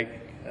the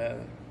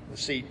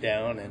seat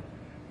down and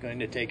going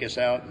to take us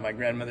out. And my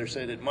grandmother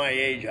said, at my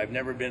age, I've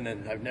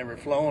never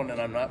flown,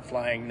 and I'm not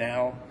flying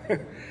now.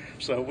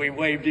 So we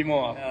waved him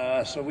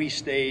off. So we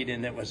stayed,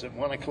 and it was at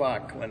 1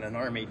 o'clock when an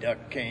Army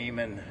duck came,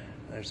 and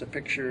there's a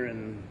picture,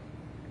 and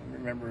I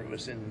remember it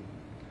was in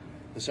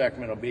the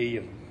Sacramento Bee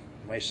of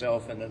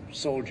myself and a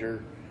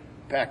soldier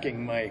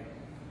packing my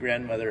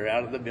grandmother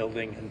out of the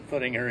building and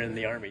putting her in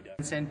the Army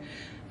duck. And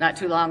not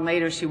too long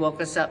later, she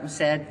woke us up and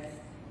said,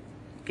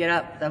 get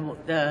up,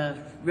 the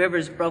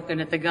river's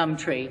broken at the gum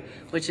tree,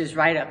 which is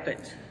right up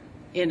at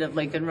end of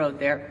Lincoln Road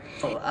there.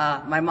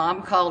 My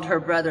mom called her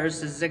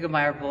brothers, the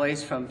Ziegemeyer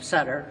boys from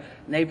Sutter,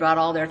 and they brought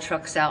all their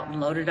trucks out and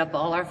loaded up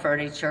all our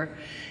furniture.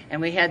 And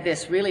we had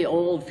this really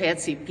old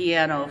fancy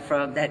piano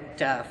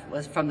that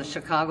was from the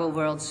Chicago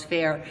World's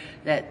Fair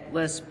that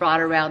was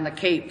brought around the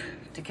Cape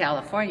to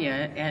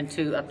California and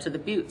up to the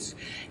Buttes.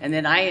 And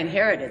then I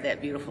inherited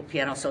that beautiful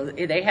piano, so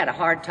they had a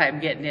hard time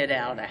getting it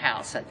out of the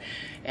house.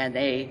 And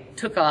they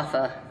took off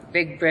a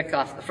big brick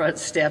off the front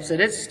steps, and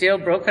it's still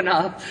broken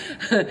off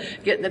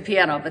getting the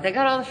piano. But they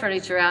got all the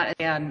furniture out,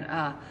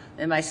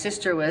 and my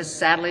sister was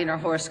saddling her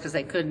horse because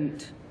they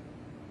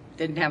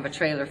didn't have a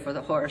trailer for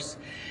the horse.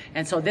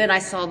 And so then I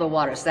saw the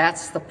waters.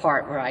 That's the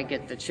part where I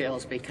get the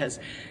chills, because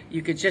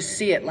you could just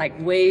see it like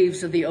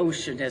waves of the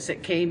ocean as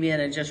it came in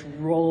and just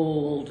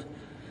rolled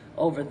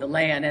over the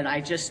land. And I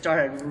just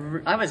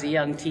I was a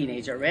young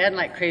teenager, ran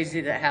like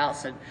crazy to the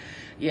house and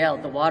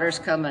yelled, the water's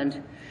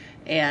coming.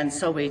 And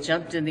so we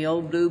jumped in the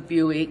old blue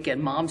Buick,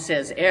 and Mom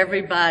says,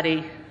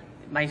 everybody,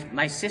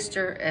 my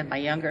sister and my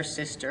younger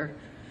sister,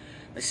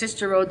 my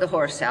sister rode the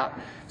horse out.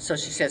 So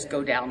she says,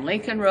 go down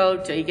Lincoln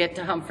Road till you get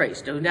to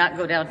Humphreys. Do not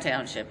go down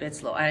Township.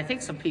 It's low. And I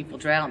think some people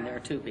drowned there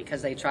too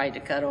because they tried to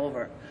cut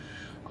over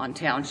on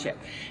Township.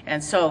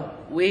 And so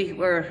we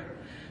were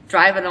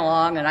driving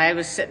along, and I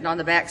was sitting on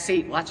the back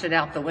seat watching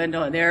out the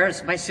window, and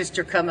there's my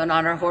sister coming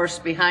on her horse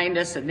behind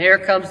us, and there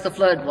comes the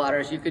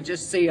floodwaters. You could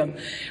just see them.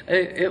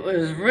 It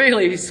was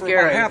really scary.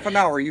 For about half an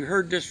hour, you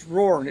heard this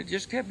roar, and it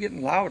just kept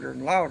getting louder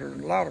and louder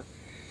and louder.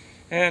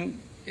 And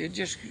it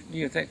just,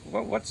 you think,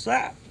 what's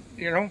that?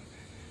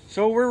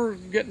 So we were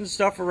getting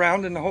stuff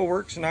around in the whole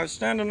works, and I was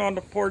standing on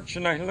the porch,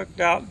 and I looked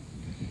out,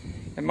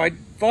 and my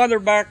father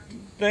back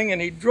thing,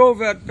 and he drove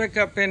that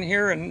pickup in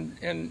here, and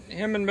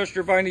him and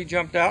Mr. Viney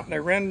jumped out, and they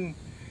ran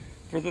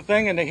for the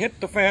thing, and they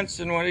hit the fence,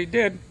 and when he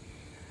did,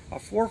 a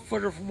 4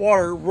 foot of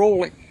water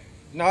rolling,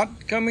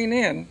 not coming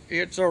in,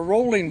 it's a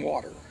rolling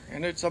water,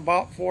 and it's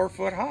about 4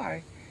 foot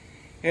high.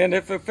 And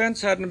if the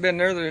fence hadn't been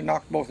there, they'd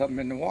knocked both of them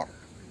in the water.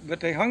 But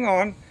they hung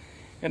on,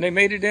 and they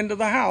made it into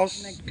the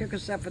house. And they took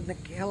us up in the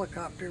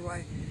helicopter.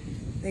 Why,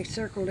 they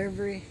circled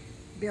every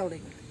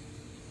building,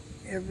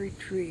 every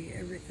tree,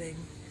 everything.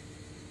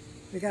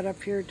 We got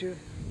up here there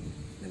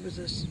was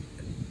this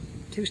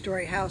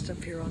 2-story house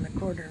up here on the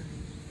corner,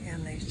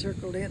 and they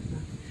circled it,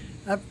 and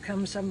up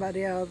comes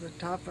somebody out of the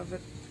top of it.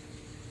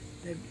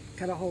 They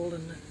cut a hole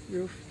in the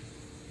roof,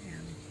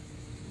 and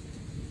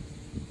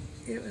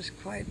it was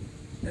quite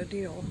a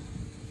deal.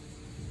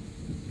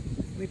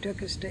 We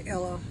took us to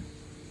Ella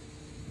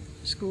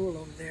School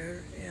over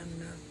there,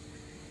 and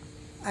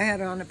I had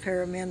on a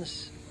pair of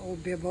men's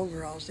old bib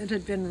overalls. It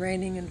had been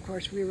raining, and of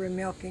course we were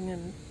milking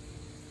and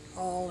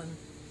all, and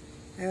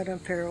I had on a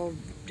pair of old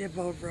bib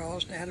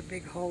overalls, and I had a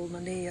big hole in the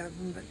knee of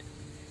them, but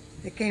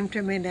they came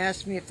to me and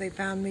asked me if they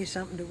found me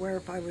something to wear,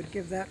 if I would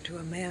give that to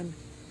a man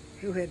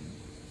who had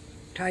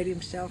tied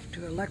himself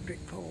to an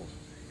electric pole,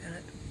 and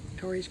it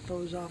tore his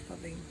clothes off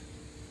of him.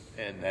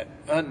 And that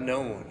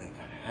unknown of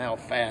how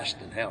fast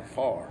and how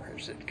far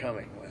is it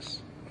coming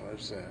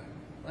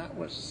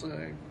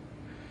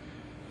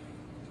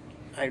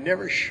I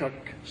never shook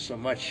so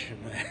much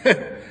in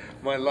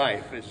my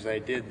life as I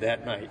did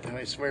that night.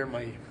 I swear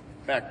my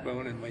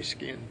backbone and my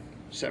skin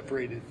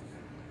separated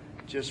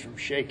just from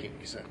shaking,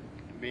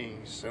 being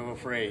so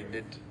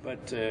afraid.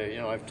 But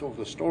I've told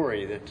the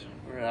story that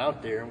we're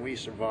out there and we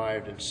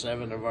survived, and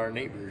 7 of our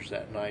neighbors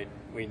that night,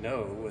 we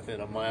know,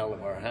 within a mile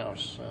of our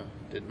house,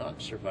 did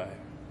not survive.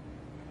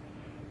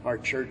 Our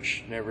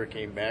church never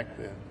came back,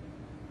 the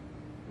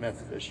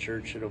Methodist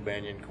Church at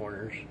O'Banion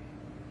Corners.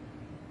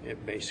 That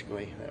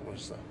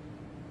was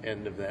the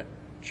end of that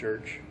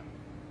church.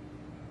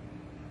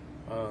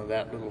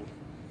 That little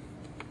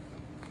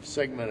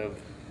segment of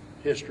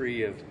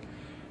history of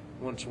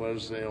once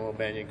was, the old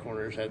Banyan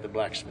Corners had the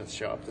blacksmith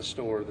shop, the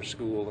store, the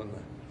school, and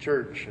the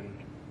church, and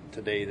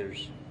today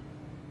there's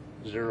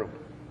zero.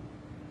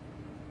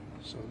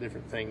 So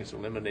different things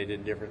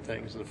eliminated different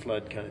things. The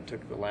flood kind of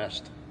took the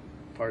last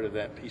part of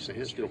that piece of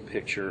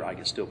history. I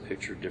can still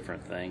picture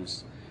different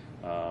things.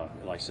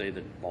 Like say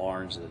the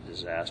barns, the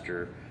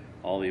disaster,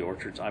 all the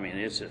orchards. I mean,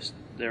 it's just,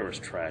 there was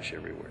trash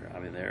everywhere. I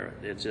mean,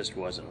 it just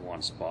wasn't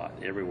one spot.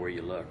 Everywhere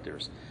you looked,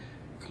 there's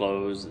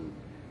clothes and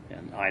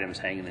items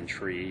hanging in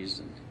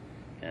trees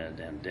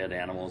and dead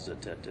animals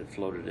that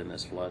floated in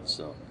this flood.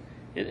 So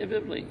it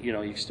really,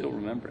 you still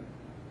remember it.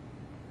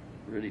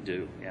 Really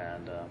do.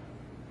 And,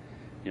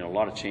 a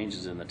lot of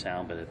changes in the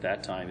town, but at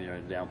that time,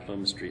 down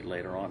Plymouth Street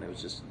later on, it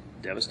was just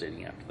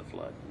devastating after the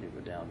flood. You go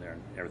down there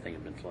and everything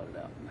had been flooded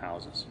out in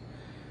houses.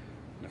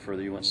 And the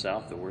further you went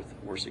south, the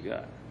worse it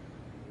got.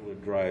 We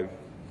would drive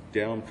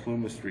down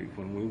Plymouth Street.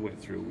 When we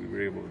went through, we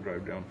were able to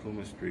drive down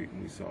Plymouth Street,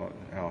 and we saw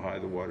how high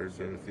the water is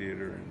at the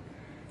theater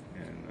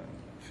and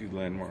a few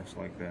landmarks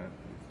like that.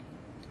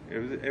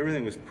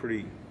 Everything was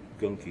pretty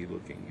gunky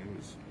looking. It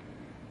was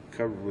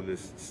covered with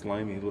this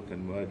slimy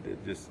looking mud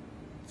that just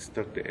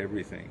stuck to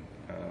everything.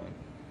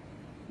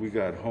 We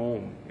got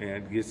home,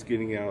 and just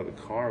getting out of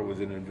the car was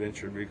an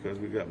adventure because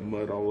we got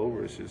mud all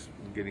over us just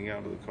getting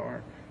out of the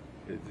car.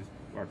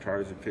 Our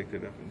tires had picked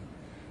it up and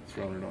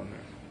thrown it on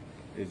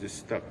there. It just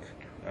stuck.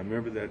 I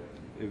remember that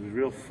it was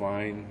real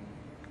fine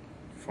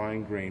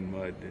grained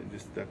mud, and it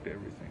just stuck to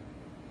everything.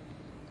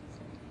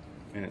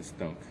 And it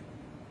stunk.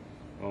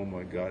 Oh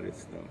my God, it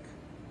stunk.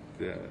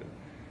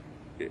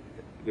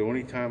 The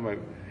only time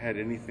I've had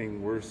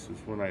anything worse was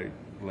when I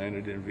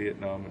landed in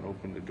Vietnam and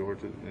opened the door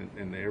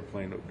and the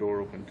airplane door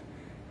opened,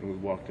 and we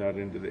walked out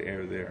into the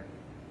air there.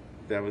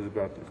 That was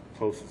about the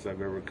closest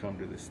I've ever come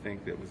to the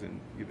stink that was in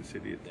Yuba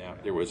City at the time.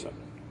 There was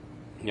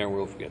never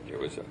will forget, there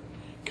was a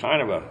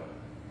kind of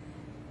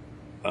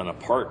an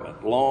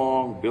apartment,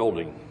 long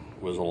building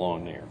was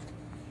along there,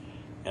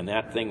 and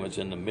that thing was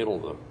in the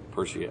middle of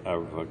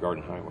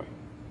Garden Highway.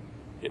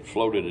 It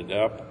floated it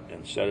up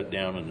and set it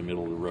down in the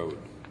middle of the road,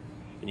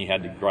 and you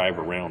had to drive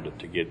around it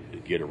to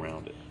get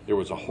around it. There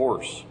was a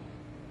horse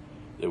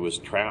that was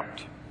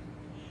trapped,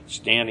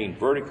 standing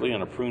vertically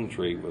on a prune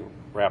tree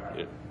wrapped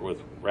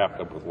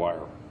up with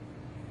wire.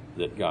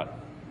 That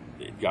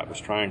was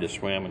trying to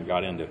swim and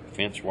got into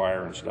fence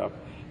wire and stuff,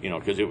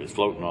 because it was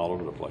floating all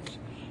over the place,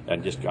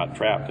 and just got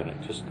trapped, and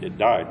it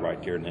died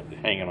right there, and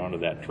hanging onto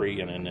that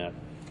tree, and in that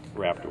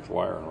wrapped with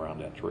wire around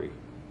that tree.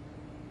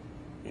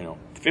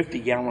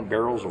 50-gallon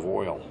barrels of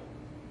oil,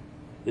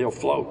 they'll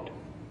float.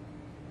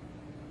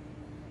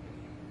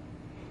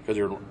 Because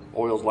their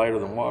oil's lighter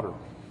than water,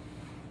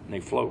 and they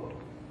float.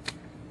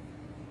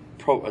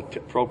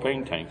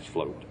 Propane tanks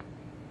float.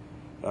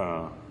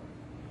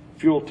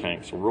 Fuel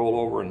tanks will roll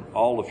over, and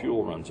all the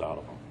fuel runs out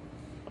of them.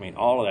 I mean,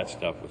 all of that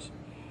stuff was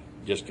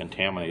just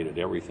contaminated,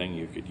 everything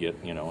you could get,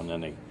 and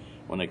then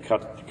when they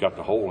cut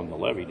the hole in the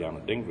levee down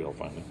at Dingville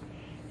finally,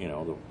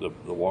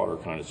 the water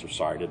kind of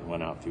subsided and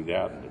went out through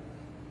that, and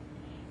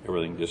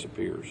everything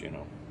disappears,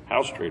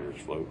 House trailers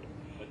float.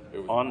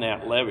 On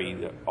that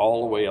levee,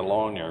 all the way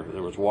along there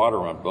was water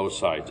on both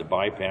sides. The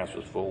bypass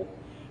was full,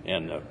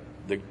 and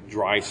the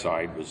dry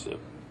side was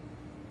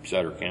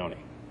Sutter County.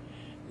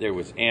 There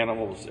was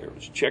animals, there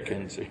was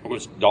chickens, there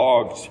was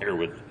dogs, there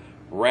was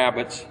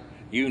rabbits,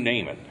 you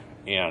name it.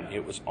 And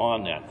it was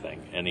on that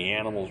thing, and the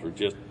animals were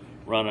just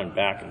running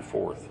back and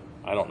forth.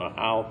 I don't know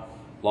how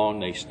long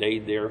they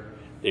stayed there.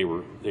 They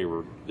were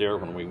there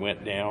when we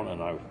went down,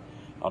 and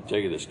I'll tell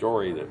you the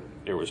story that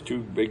there was 2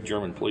 big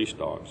German police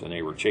dogs, and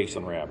they were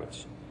chasing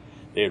rabbits.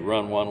 They'd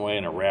run one way,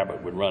 and a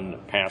rabbit would run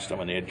past them,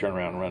 and they'd turn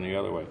around and run the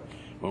other way.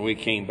 When we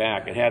came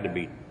back, it had to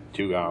be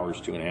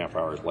 2.5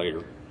 hours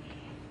later.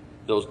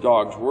 Those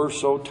dogs were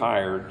so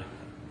tired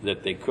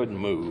that they couldn't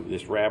move.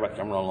 This rabbit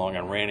come along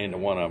and ran into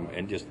one of them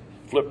and just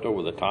flipped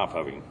over the top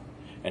of him.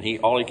 And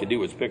all he could do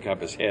was pick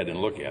up his head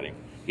and look at him.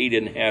 He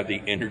didn't have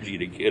the energy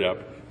to get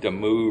up, to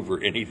move, or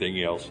anything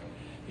else.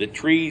 The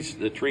trees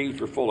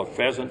were full of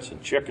pheasants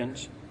and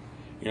chickens.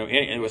 And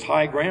it was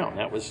high ground.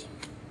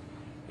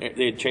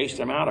 They had chased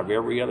them out of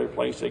every other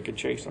place they could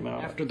chase them out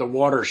of. After the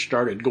water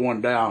started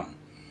going down,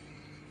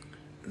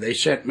 they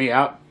sent me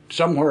out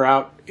somewhere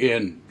out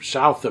in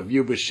south of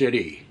Yuba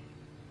City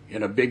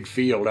in a big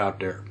field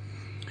out there.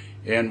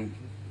 And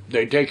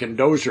they'd taken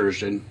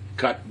dozers and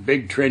cut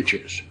big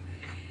trenches.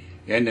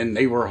 And then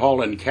they were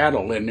hauling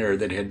cattle in there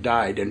that had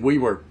died, and we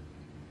were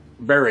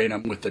burying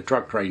them with the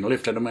truck train,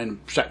 lifting them and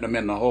setting them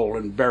in the hole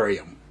and bury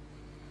them.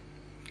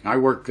 I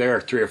worked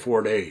there 3 or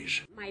 4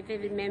 days. My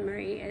vivid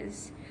memory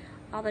is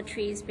all the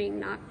trees being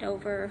knocked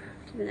over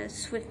and the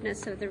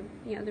swiftness of the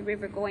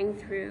river going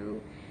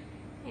through,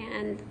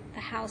 and the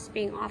house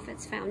being off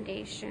its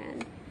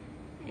foundation,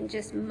 and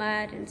just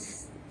mud and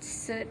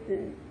soot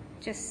and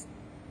just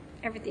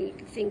everything you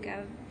could think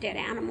of, dead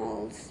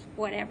animals,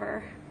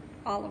 whatever,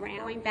 all around.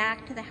 Going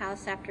back to the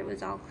house after it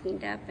was all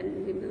cleaned up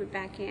and we moved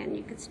back in,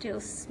 you could still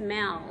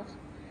smell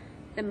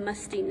the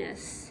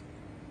mustiness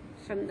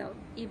from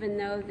even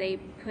though they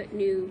put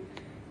new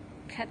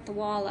cut the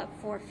wall up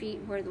 4 feet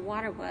where the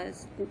water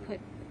was and put,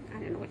 I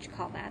don't know what you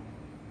call that,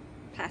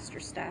 plaster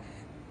stuff.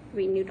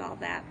 Renewed all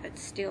that, but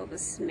still the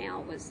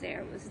smell was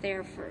there. It was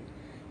there for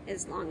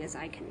as long as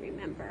I can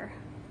remember.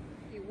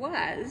 It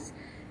was,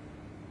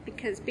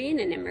 because being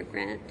an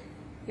immigrant,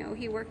 you know,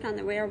 he worked on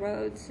the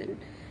railroads and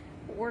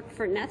worked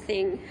for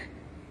nothing,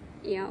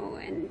 you know,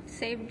 and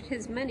saved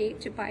his money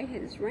to buy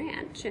his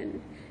ranch,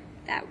 and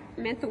that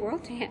meant the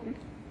world to him.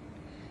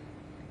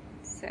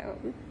 So,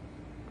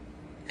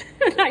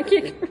 I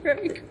get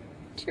very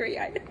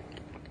teary-eyed.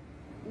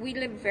 We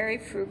lived very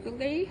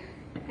frugally,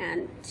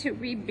 and to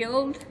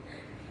rebuild,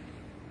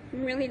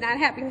 really not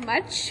having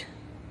much,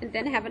 and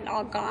then have it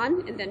all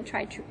gone, and then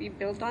try to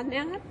rebuild on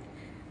that,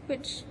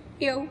 which,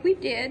 you know, we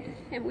did,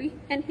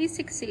 and he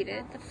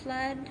succeeded. The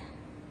flood,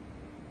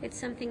 it's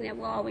something that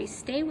will always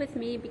stay with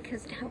me,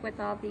 because now with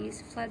all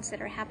these floods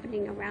that are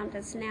happening around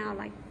us now,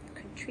 like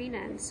Katrina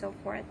and so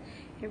forth,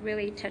 it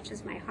really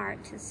touches my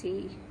heart to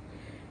see,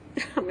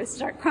 I'm gonna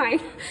start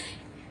crying,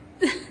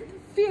 the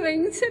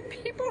feelings that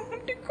people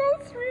have to go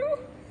through.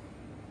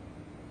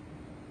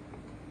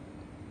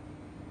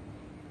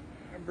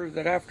 I remember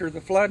that after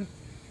the flood,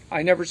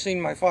 I never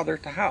seen my father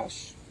at the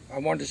house. I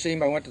wanted to see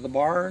him, I went to the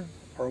barn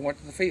or went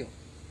to the field.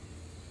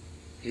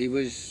 He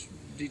was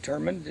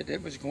determined that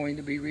it was going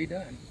to be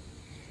redone.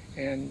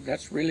 And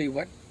that's really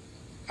what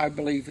I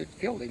believe it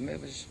killed him.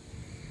 It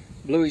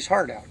blew his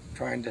heart out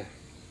trying to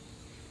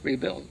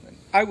rebuild. And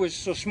I was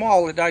so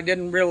small that I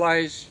didn't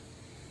realize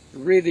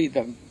really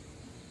the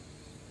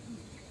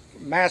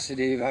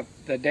massivity of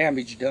the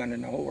damage done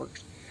in the whole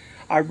works.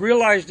 I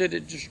realized that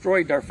it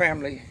destroyed our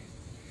family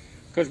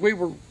because we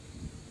were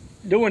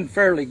doing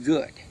fairly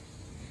good.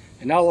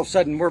 And all of a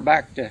sudden we're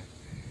back to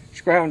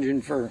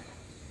scrounging for,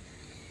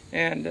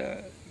 and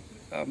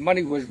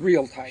money was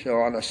real tight.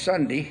 So on a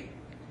Sunday,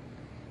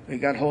 we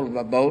got hold of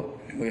a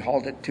boat. We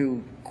hauled it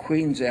to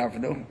Queens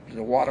Avenue.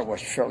 The water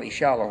was fairly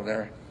shallow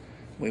there.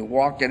 We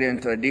walked it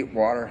into the deep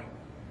water,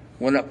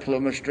 went up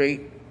Plymouth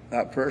Street,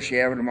 up Percy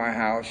Avenue to my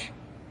house,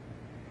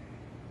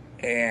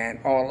 and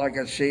all I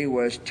could see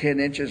was 10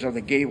 inches of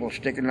the gable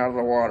sticking out of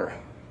the water.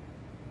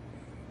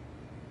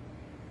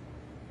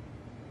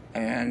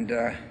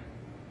 And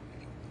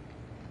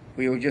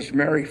we were just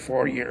married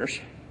 4 years.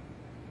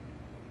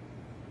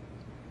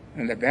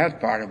 And the bad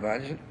part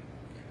about it,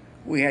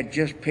 we had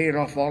just paid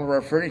off all of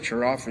our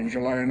furniture off in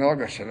July and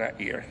August of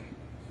that year.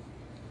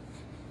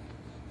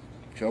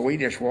 So we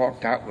just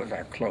walked out with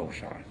our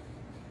clothes on.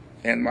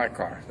 And my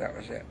car, that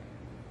was it.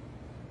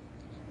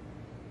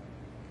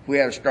 We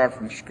had to start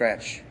from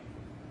scratch.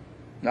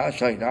 Now I'll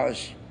tell you,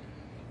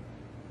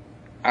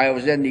 I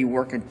was in there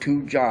working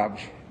 2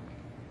 jobs,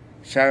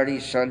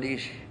 Saturdays,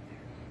 Sundays,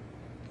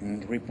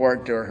 and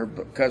report to her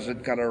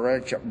cousin, got a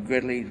ranch up in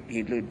Gridley.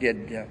 He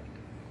did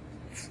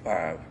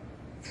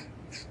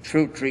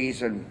fruit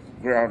trees and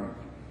ground,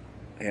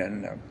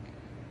 and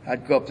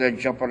I'd go up there and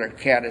jump on a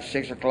cat at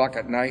 6 o'clock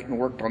at night and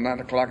work till 9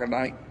 o'clock at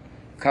night,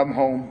 come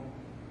home,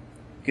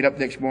 get up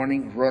next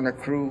morning, run a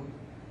crew.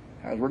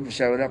 I was working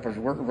 7 up, I was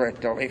working right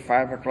till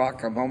 5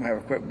 o'clock, come home, have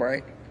a quick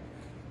bite.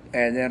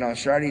 And then on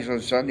Saturdays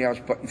and Sunday, I was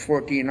putting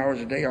 14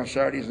 hours a day on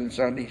Saturdays and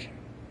Sundays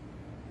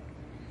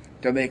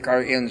to make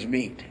our ends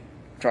meet,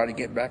 try to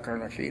get back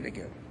on our feet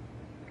again.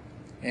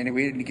 And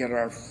we didn't get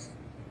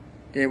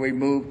then we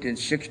moved in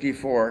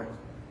 64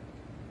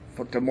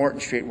 to Morton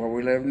Street where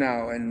we live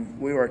now, and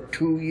we were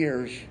 2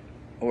 years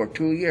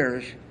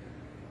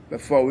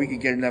before we could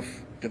get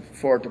enough to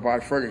afford to buy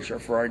furniture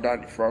for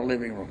our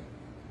living room,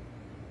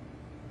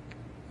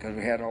 because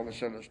we had all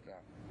this other stuff.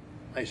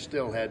 I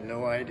still had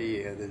no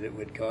idea that it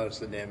would cause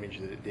the damage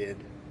that it did,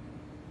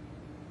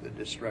 the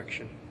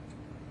destruction,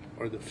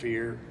 or the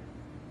fear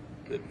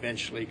that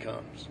eventually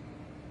comes.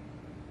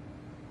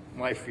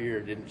 My fear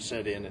didn't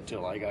set in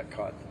until I got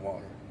caught in the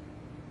water,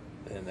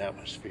 and that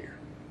was fear.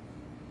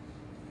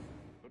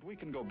 But we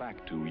can go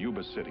back to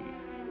Yuba City,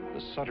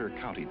 the Sutter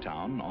County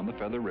town on the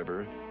Feather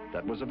River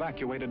that was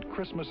evacuated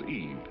Christmas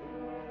Eve.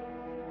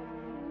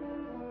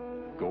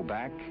 Go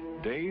back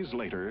days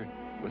later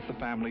with the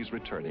families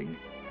returning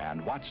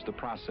and watch the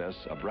process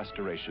of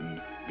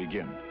restoration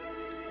begin.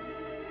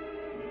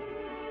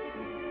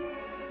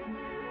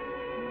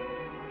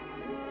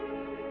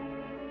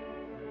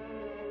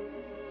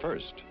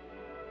 First,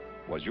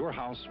 was your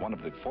house one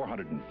of the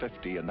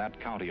 450 in that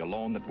county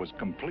alone that was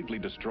completely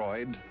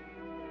destroyed,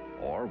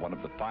 or one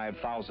of the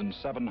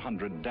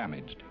 5,700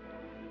 damaged?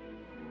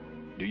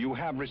 Do you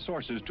have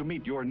resources to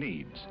meet your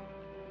needs?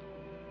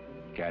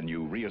 Can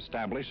you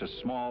reestablish a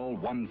small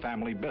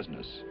one-family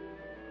business?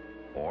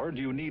 Or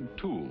do you need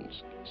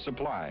tools,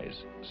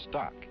 supplies,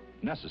 stock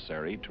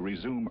necessary to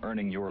resume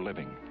earning your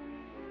living?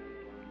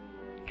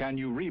 Can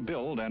you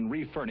rebuild and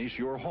refurnish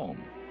your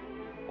home?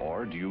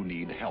 Or do you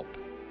need help?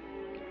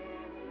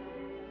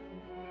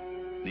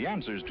 The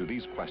answers to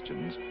these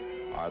questions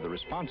are the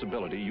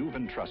responsibility you've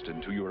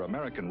entrusted to your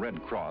American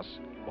Red Cross,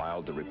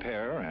 while the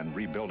repair and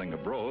rebuilding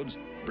of roads,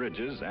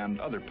 bridges, and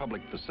other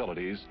public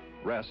facilities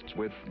rests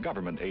with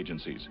government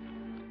agencies.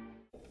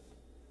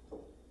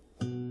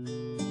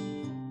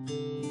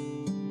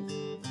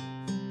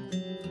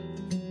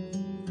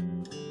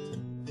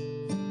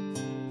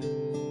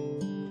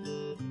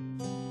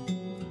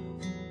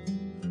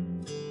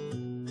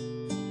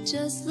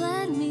 Just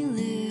let me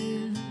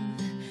live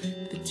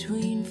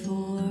between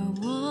four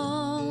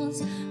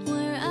walls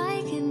where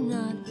I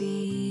cannot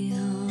be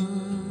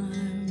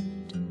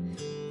harmed,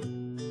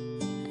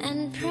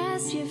 and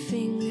press your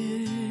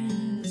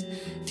fingers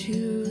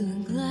to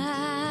the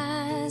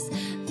glass,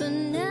 but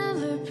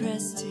never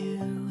press too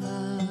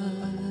hard.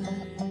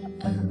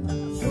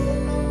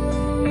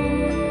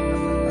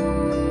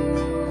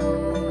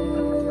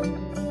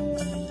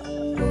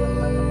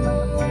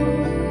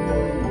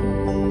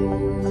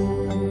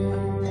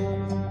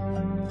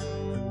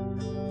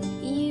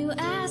 You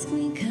ask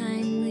me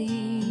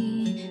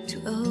kindly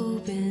to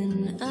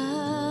open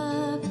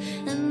up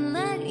and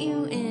let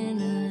you in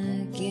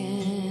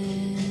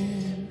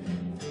again.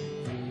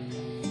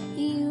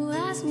 You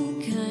ask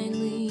me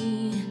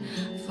kindly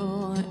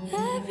for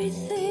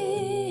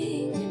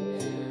everything,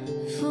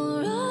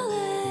 for all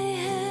I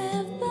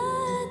have,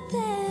 but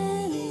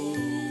then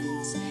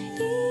it's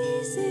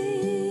easy.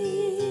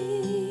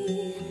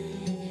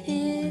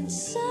 It's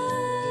so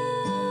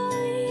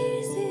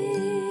easy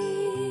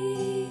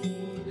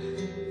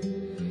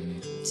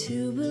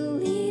to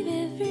believe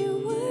every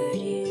word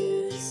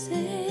you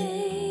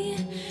say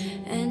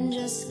and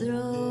just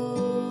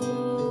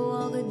throw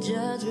all the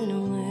judgment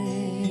away.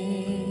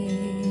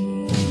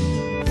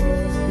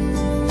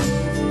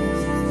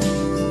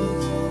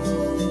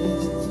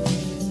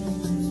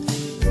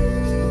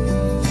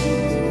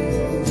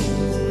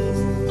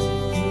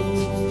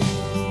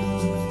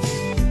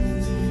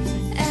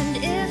 And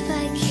if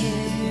I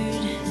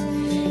cared,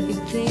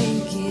 you'd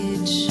think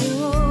it'd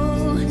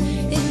show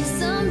in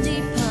some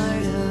deep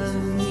part of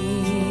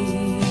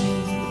me.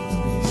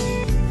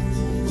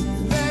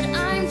 But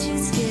I'm too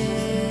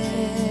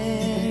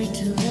scared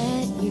to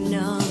let you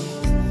know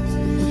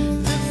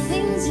the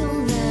things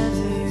you'll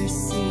never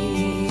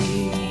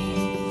see.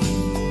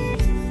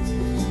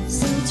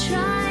 So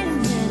try to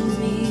mend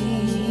me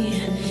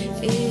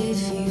if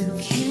you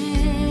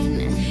can.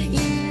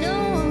 You know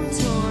I'm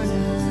torn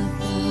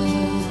apart.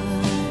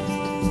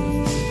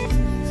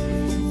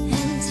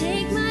 And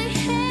take my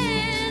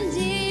hand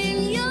in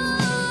your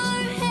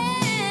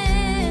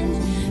hand,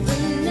 but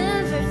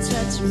never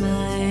touch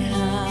my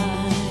heart.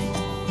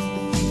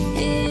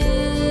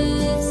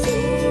 It's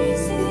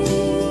easy.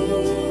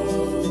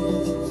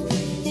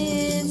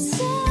 It's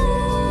so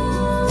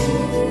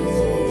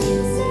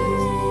easy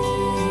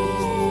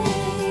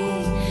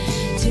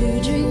to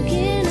drink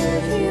in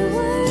every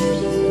word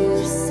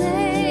you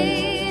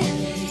say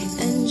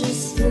and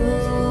just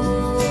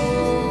throw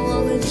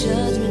all the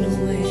judgment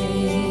away.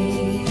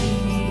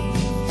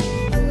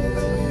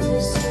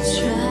 So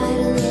try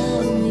to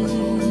love me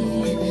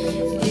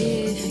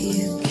if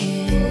you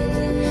can.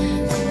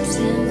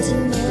 Attempt to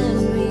mend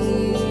me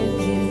if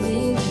you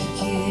think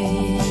you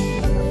can.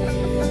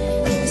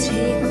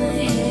 Take my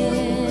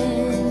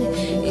hand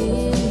in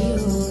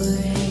your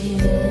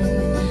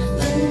hand,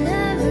 but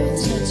never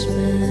touch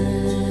my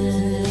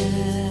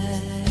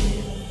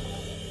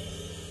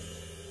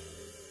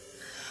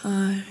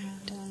heart.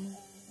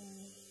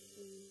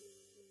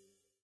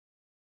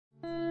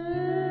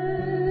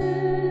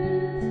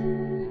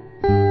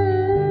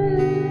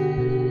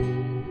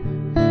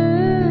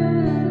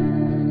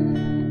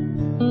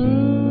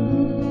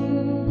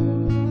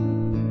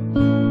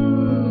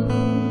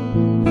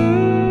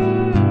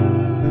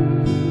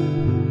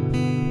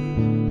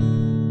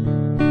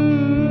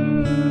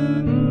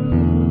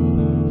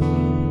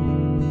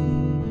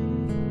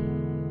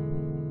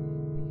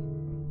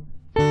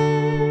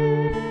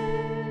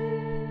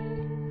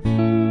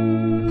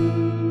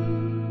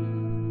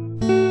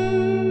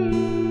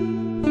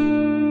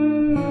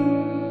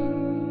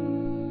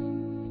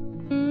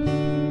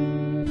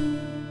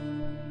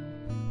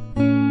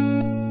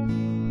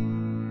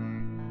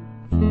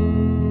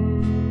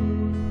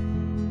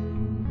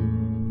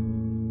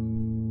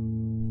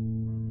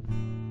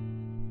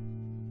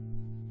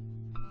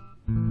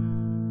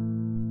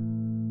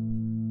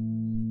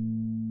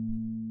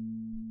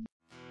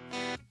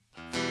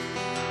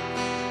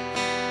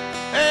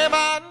 Hey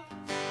man,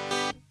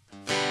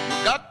 you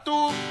got to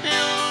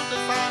fill the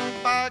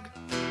sandbag.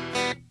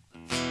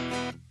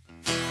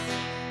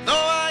 No,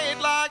 I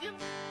ain't lying,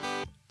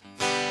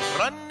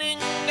 running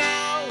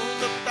out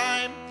of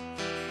time.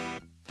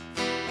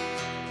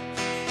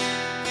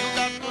 You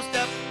got to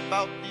step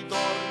out the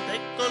door and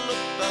take a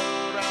look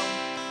around.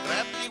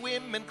 Grab the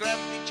women, grab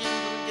the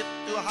children, get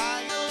to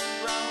higher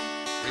ground.